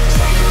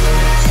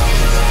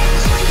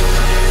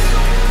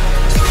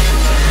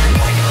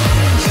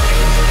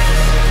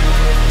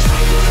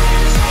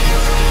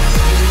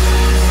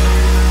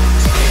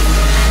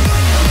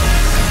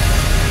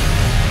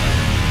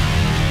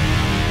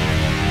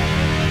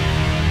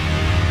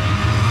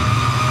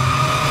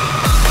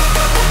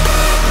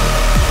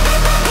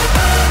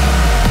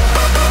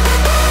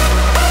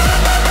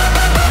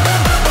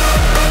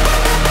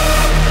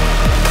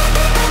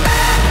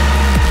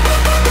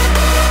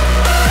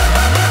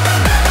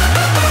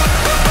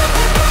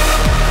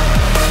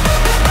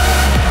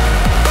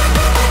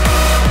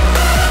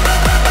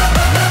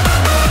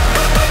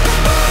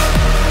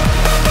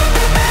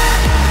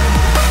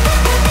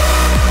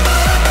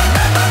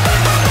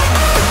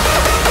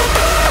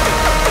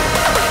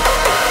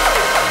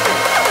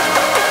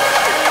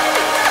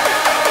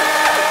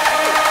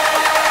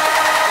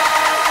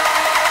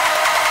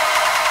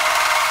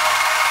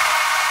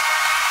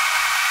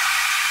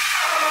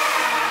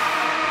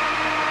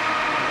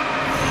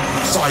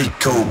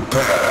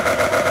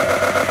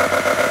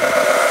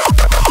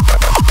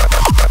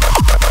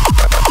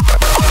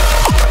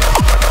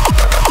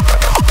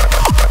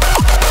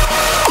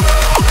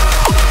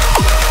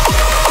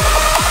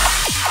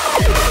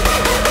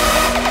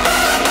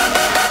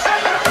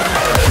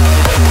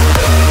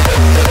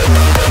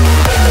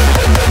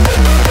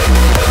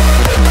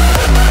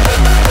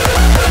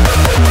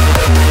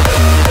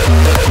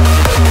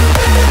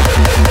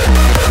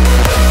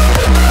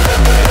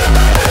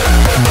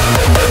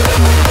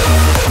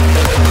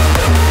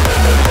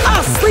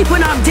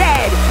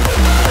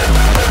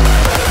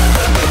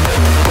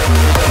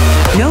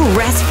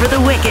 rest for the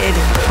wicked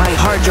by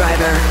Hard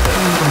Driver.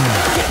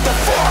 Get the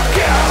fuck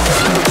out!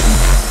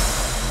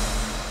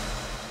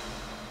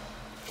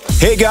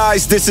 Hey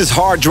guys, this is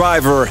Hard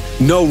Driver.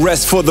 No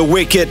rest for the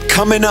wicked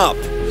coming up.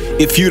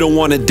 If you don't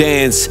want to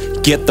dance,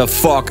 get the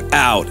fuck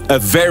out. A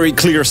very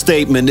clear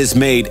statement is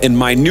made in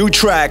my new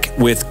track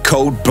with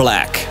Code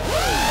Black.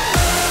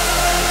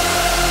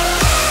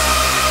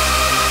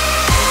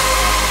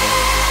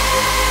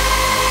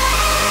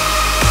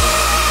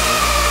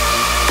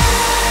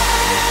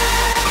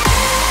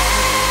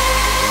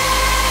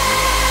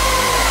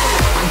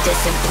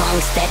 Dissing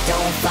punks that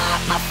don't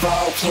vibe my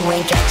flow. You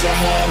ain't got your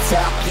hands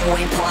up, you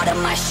ain't part of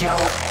my show.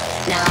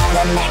 Now on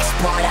the next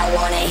part I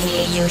wanna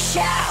hear you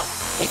shout.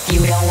 If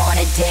you don't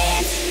wanna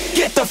dance,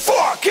 get the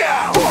fuck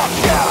out!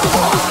 Fuck out!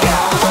 Fuck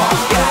out!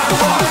 Fuck out!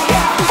 Fuck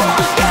out! Fuck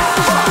out! Fuck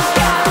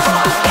out!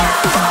 Fuck out! Fuck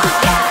out!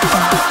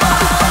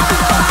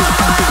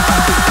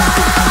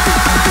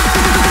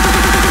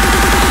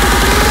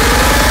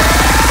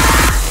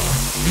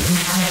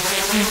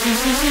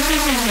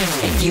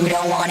 If you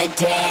don't wanna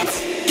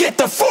dance, get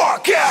the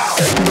fuck out!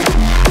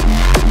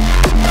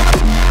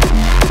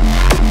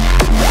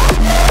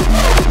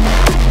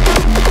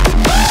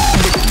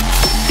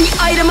 The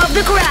item of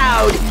the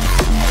crowd.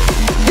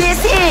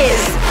 This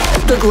is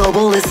the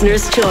Global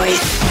Listener's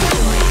Choice.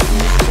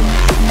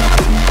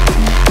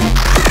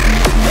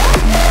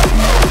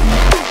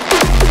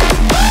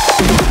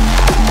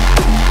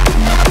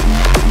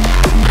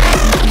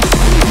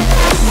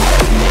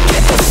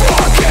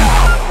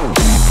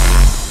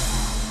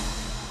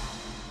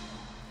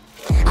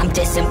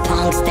 dissing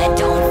punks that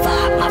don't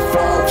vibe my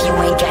flow. If you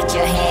ain't got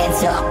your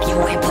hands up, you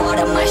ain't part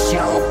of my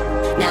show.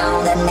 Now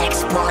on the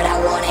next part I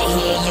wanna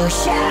hear you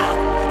shout.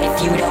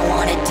 If you don't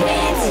wanna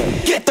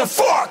dance, get the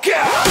fuck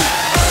out!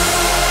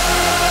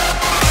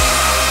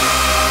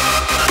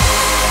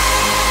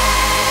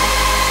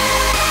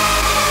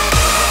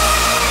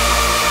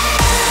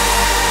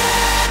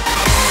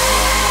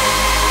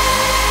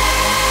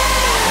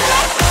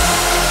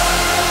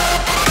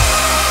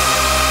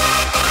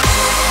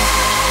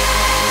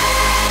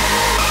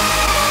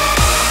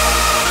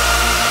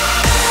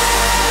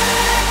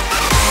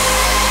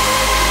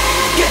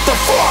 Get the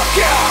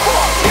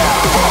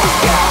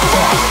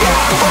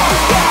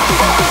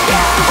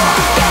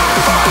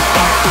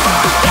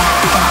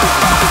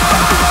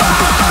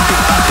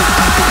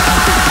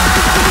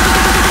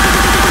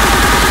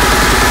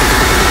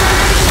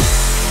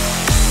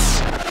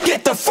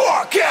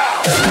fuck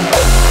out!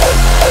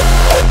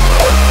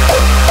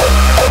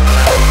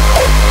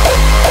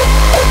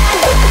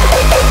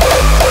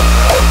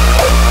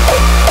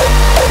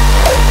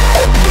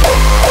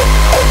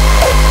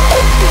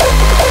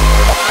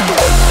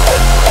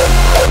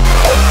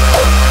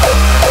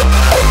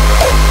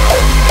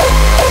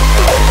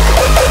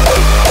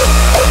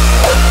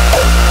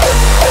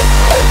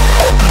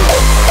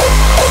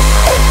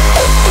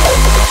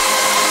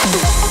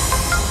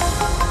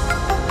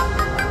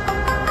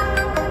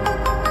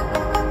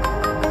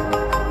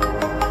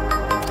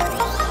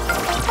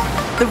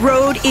 The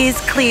road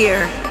is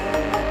clear.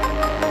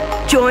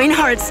 Join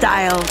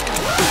Hardstyle.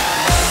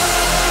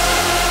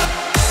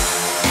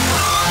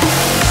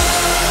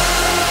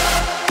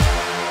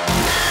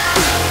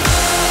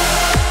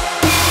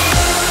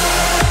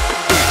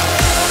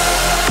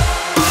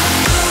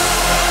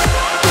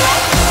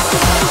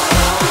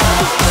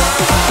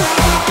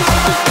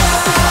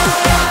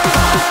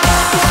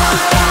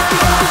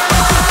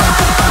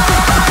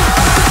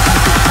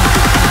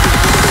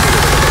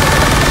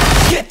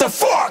 Get the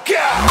fuck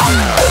out!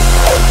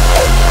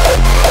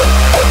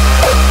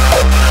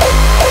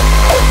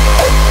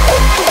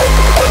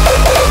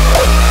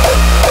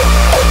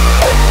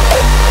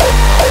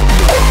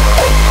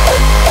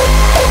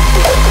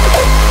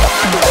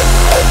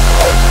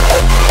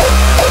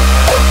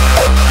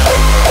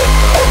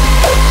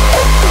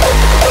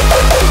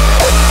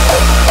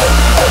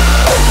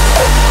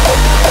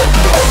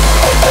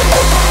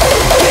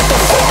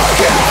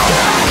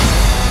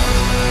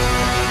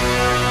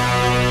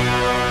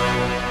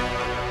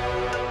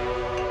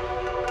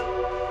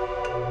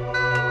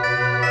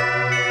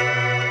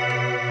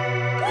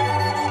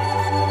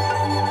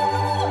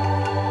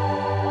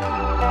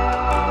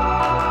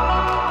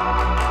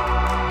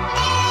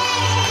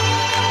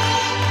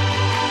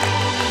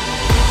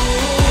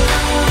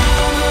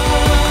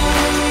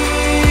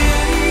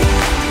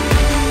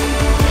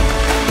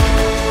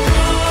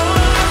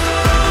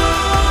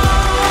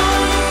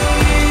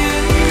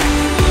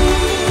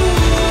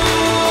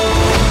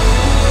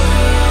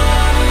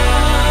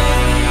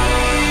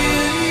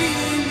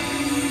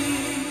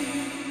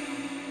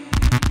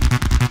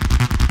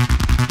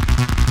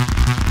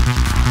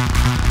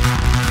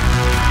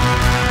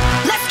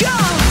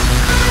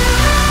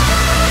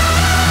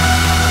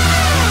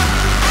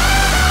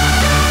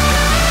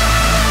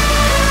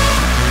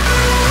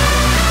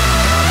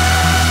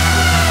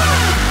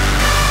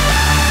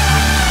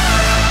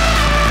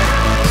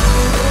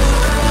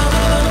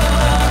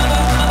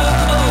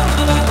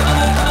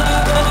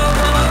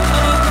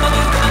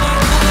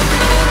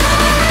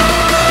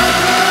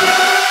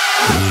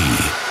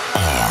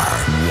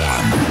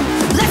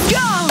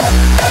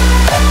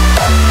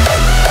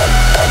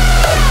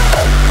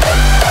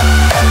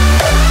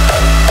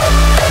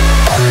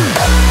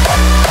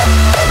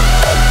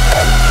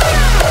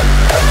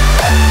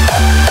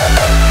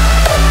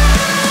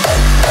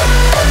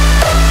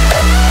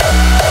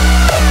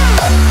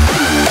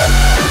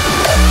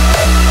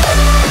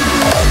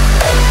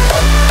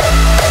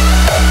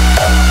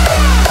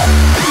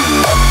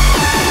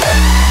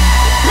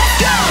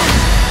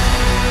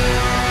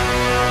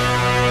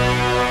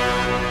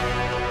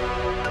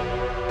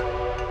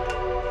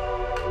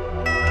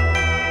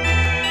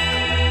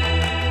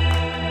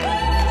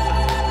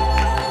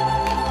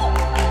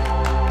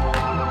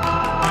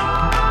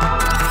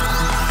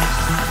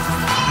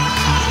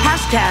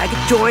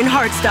 Join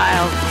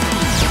Hardstyle.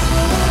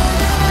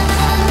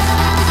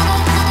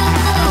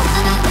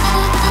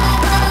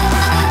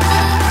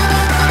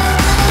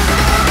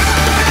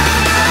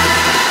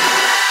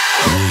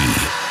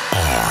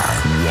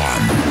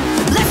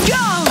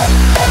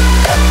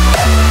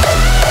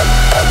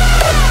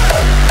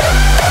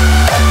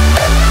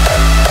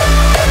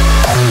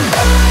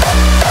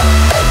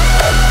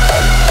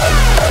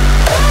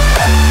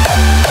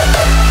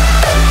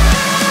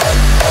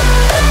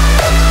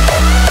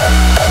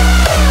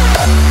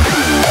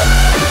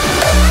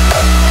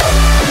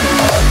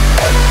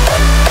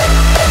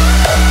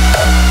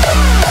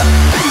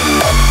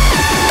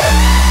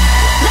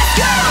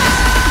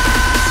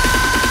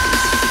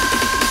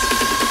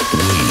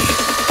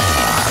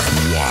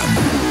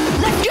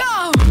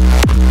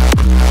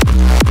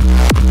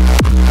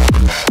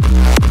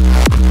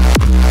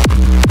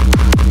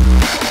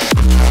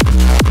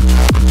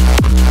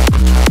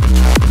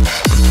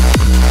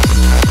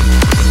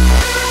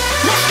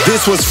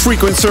 This was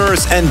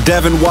Frequencers and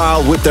Devin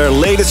Wild with their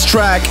latest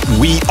track,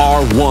 We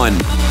Are One.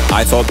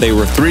 I thought they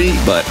were three,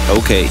 but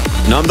okay.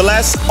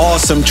 Nonetheless,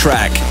 awesome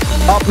track.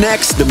 Up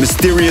next, the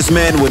mysterious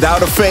man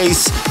without a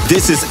face.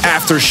 This is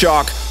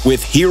Aftershock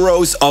with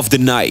Heroes of the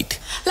Night.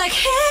 Like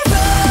heroes.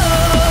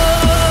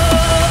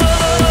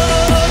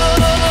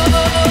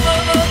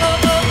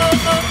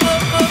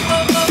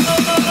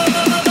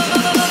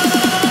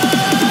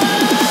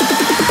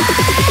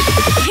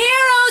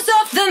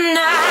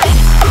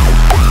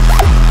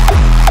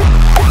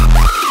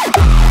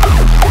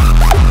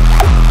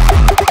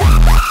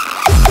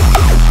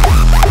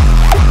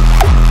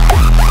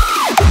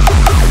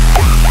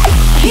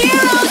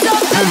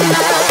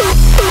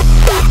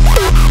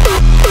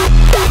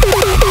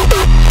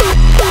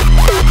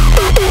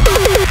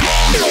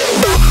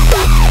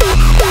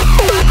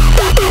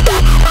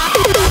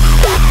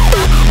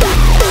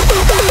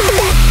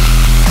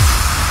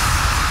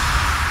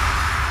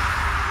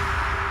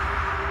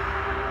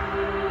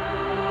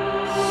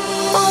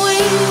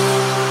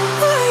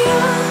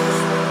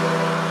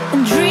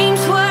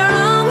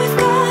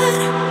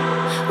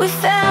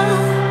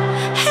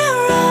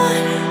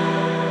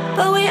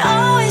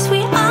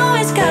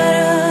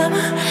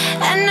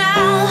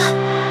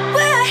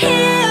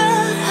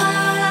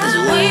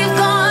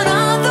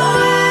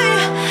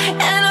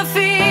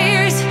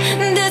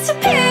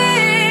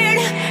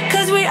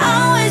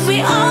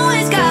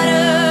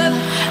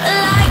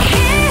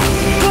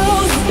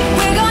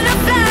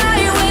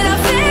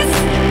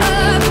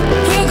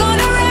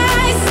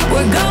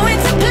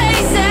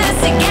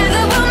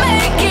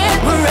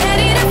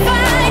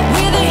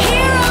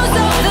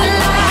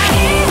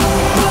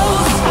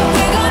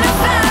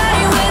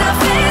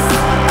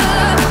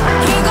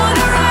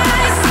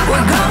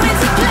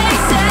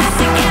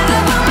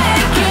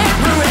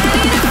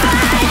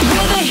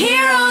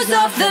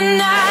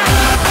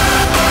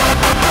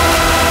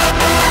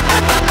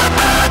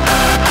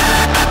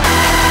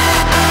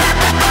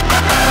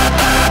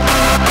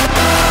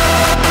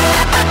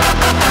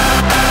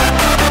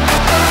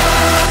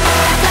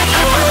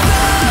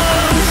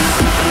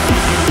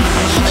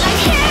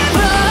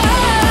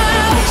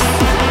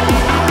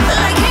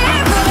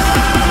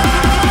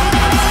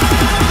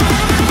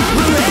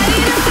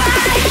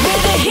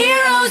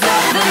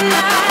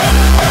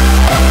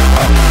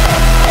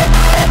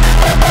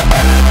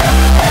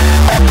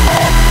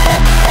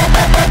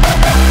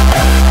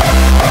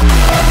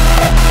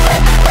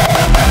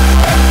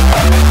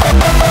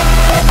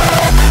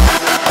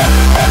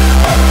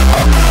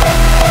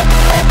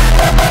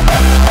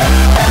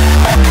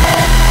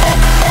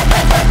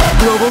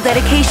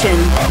 Dedication,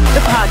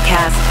 the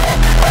podcast.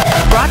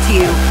 Brought to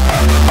you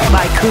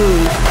by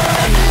Coone.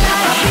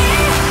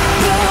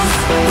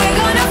 We're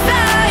gonna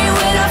fly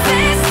with our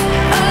fists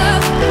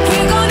up.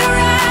 We're gonna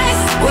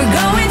rise. We're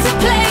going to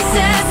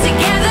places.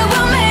 Together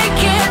we'll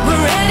make it.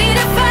 We're ready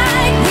to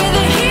fight. We're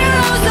the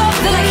heroes of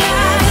the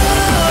night.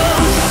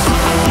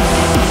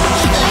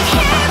 Like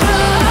heroes.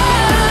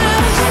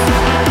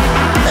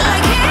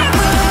 Like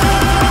heroes.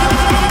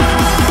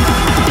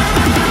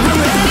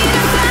 We're ready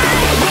to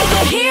fight. We're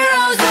the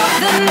heroes of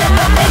the night.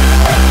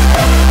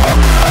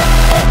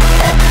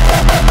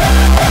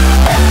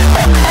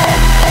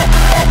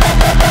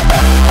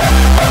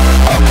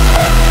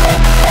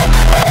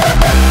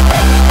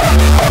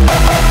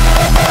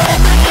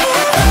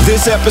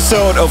 This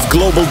episode of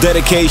Global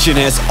Dedication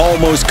has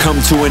almost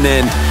come to an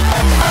end.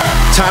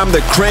 Time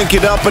to crank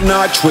it up a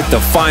notch with the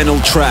final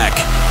track.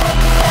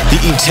 The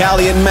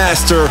Italian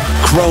master,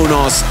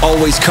 Kronos,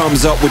 always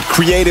comes up with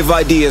creative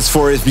ideas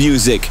for his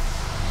music.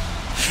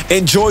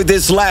 Enjoy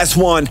this last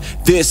one.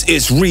 This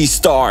is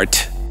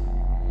Restart.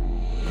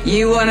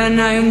 You wanna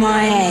know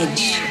my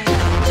edge?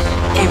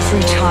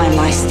 Every time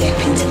I step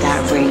into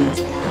that ring,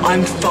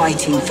 I'm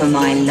fighting for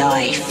my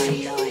life.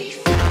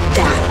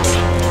 That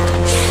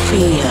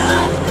fear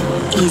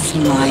is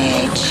my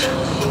edge.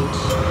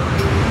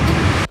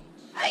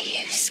 Are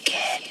you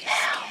scared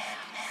now?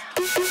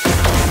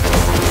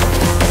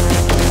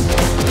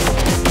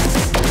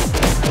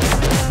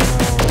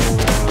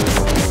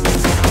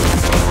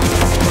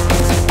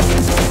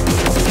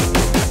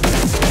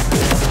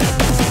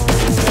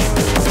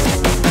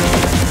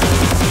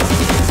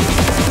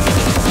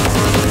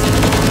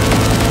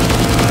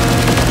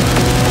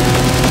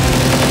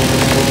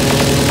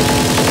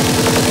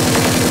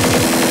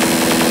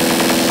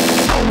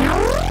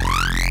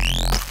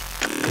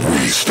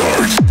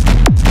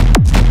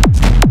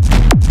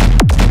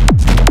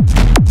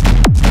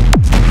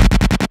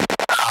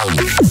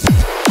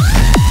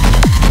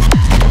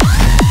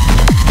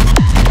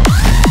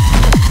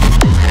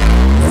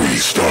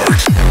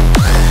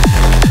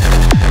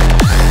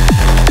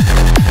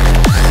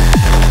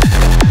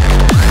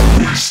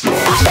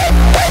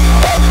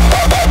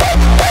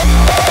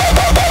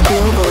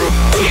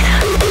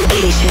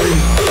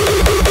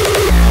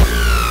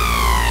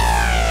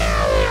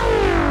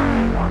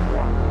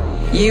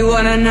 You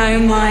wanna know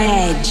my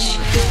edge?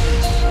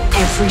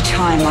 Every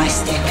time I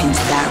step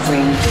into that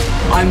ring,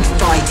 I'm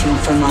fighting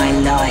for my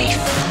life.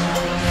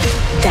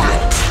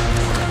 That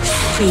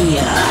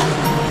fear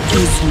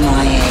is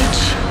my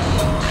edge.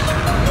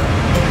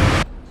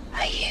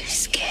 Are you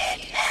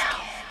scared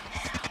now?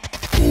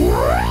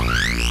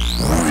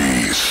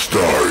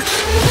 Restart.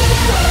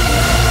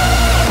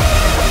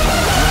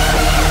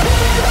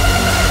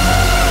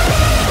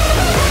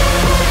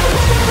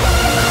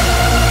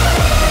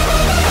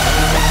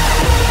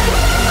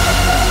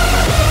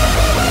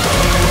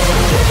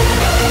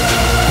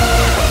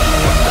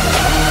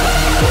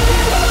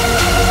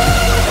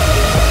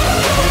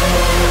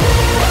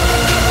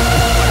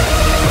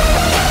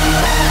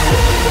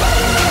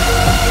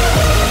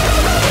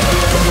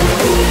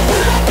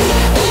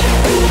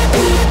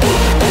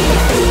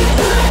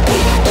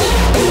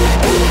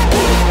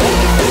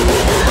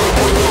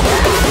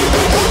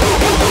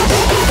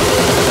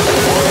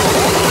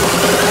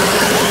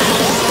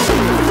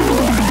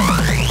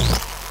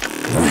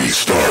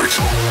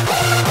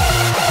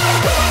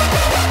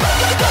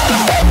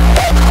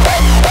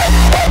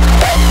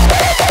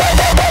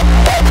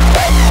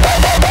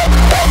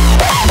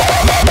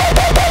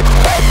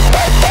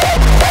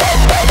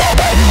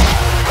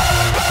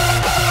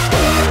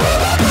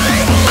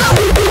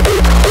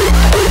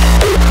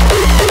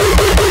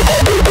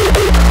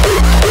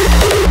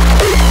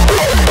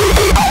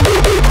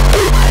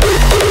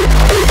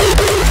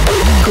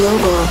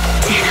 Global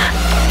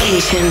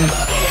dedication.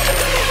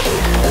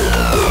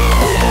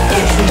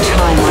 Every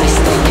time I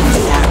step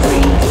into that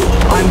ring,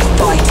 I'm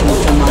fighting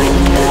for my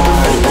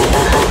life.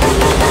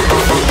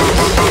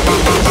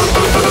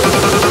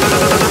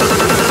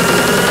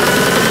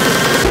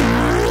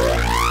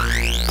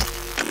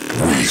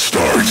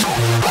 Restart.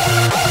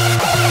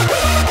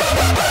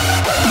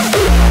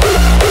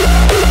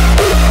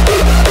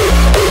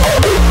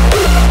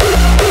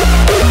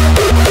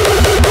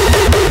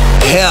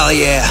 Hell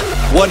yeah,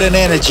 what an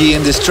energy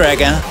in this track,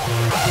 huh?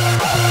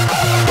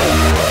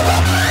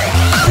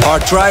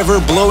 Hard Driver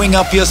blowing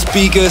up your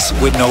speakers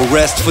with no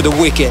rest for the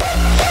wicked.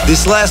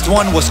 This last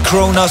one was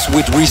Kronos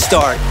with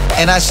Restart,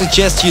 and I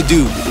suggest you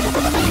do.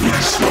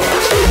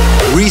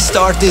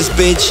 Restart this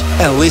bitch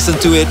and listen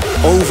to it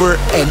over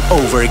and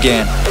over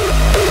again.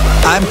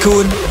 I'm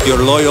Coone, your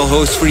loyal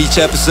host for each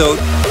episode.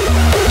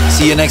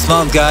 See you next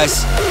month,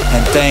 guys,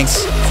 and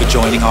thanks for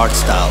joining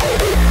Hardstyle.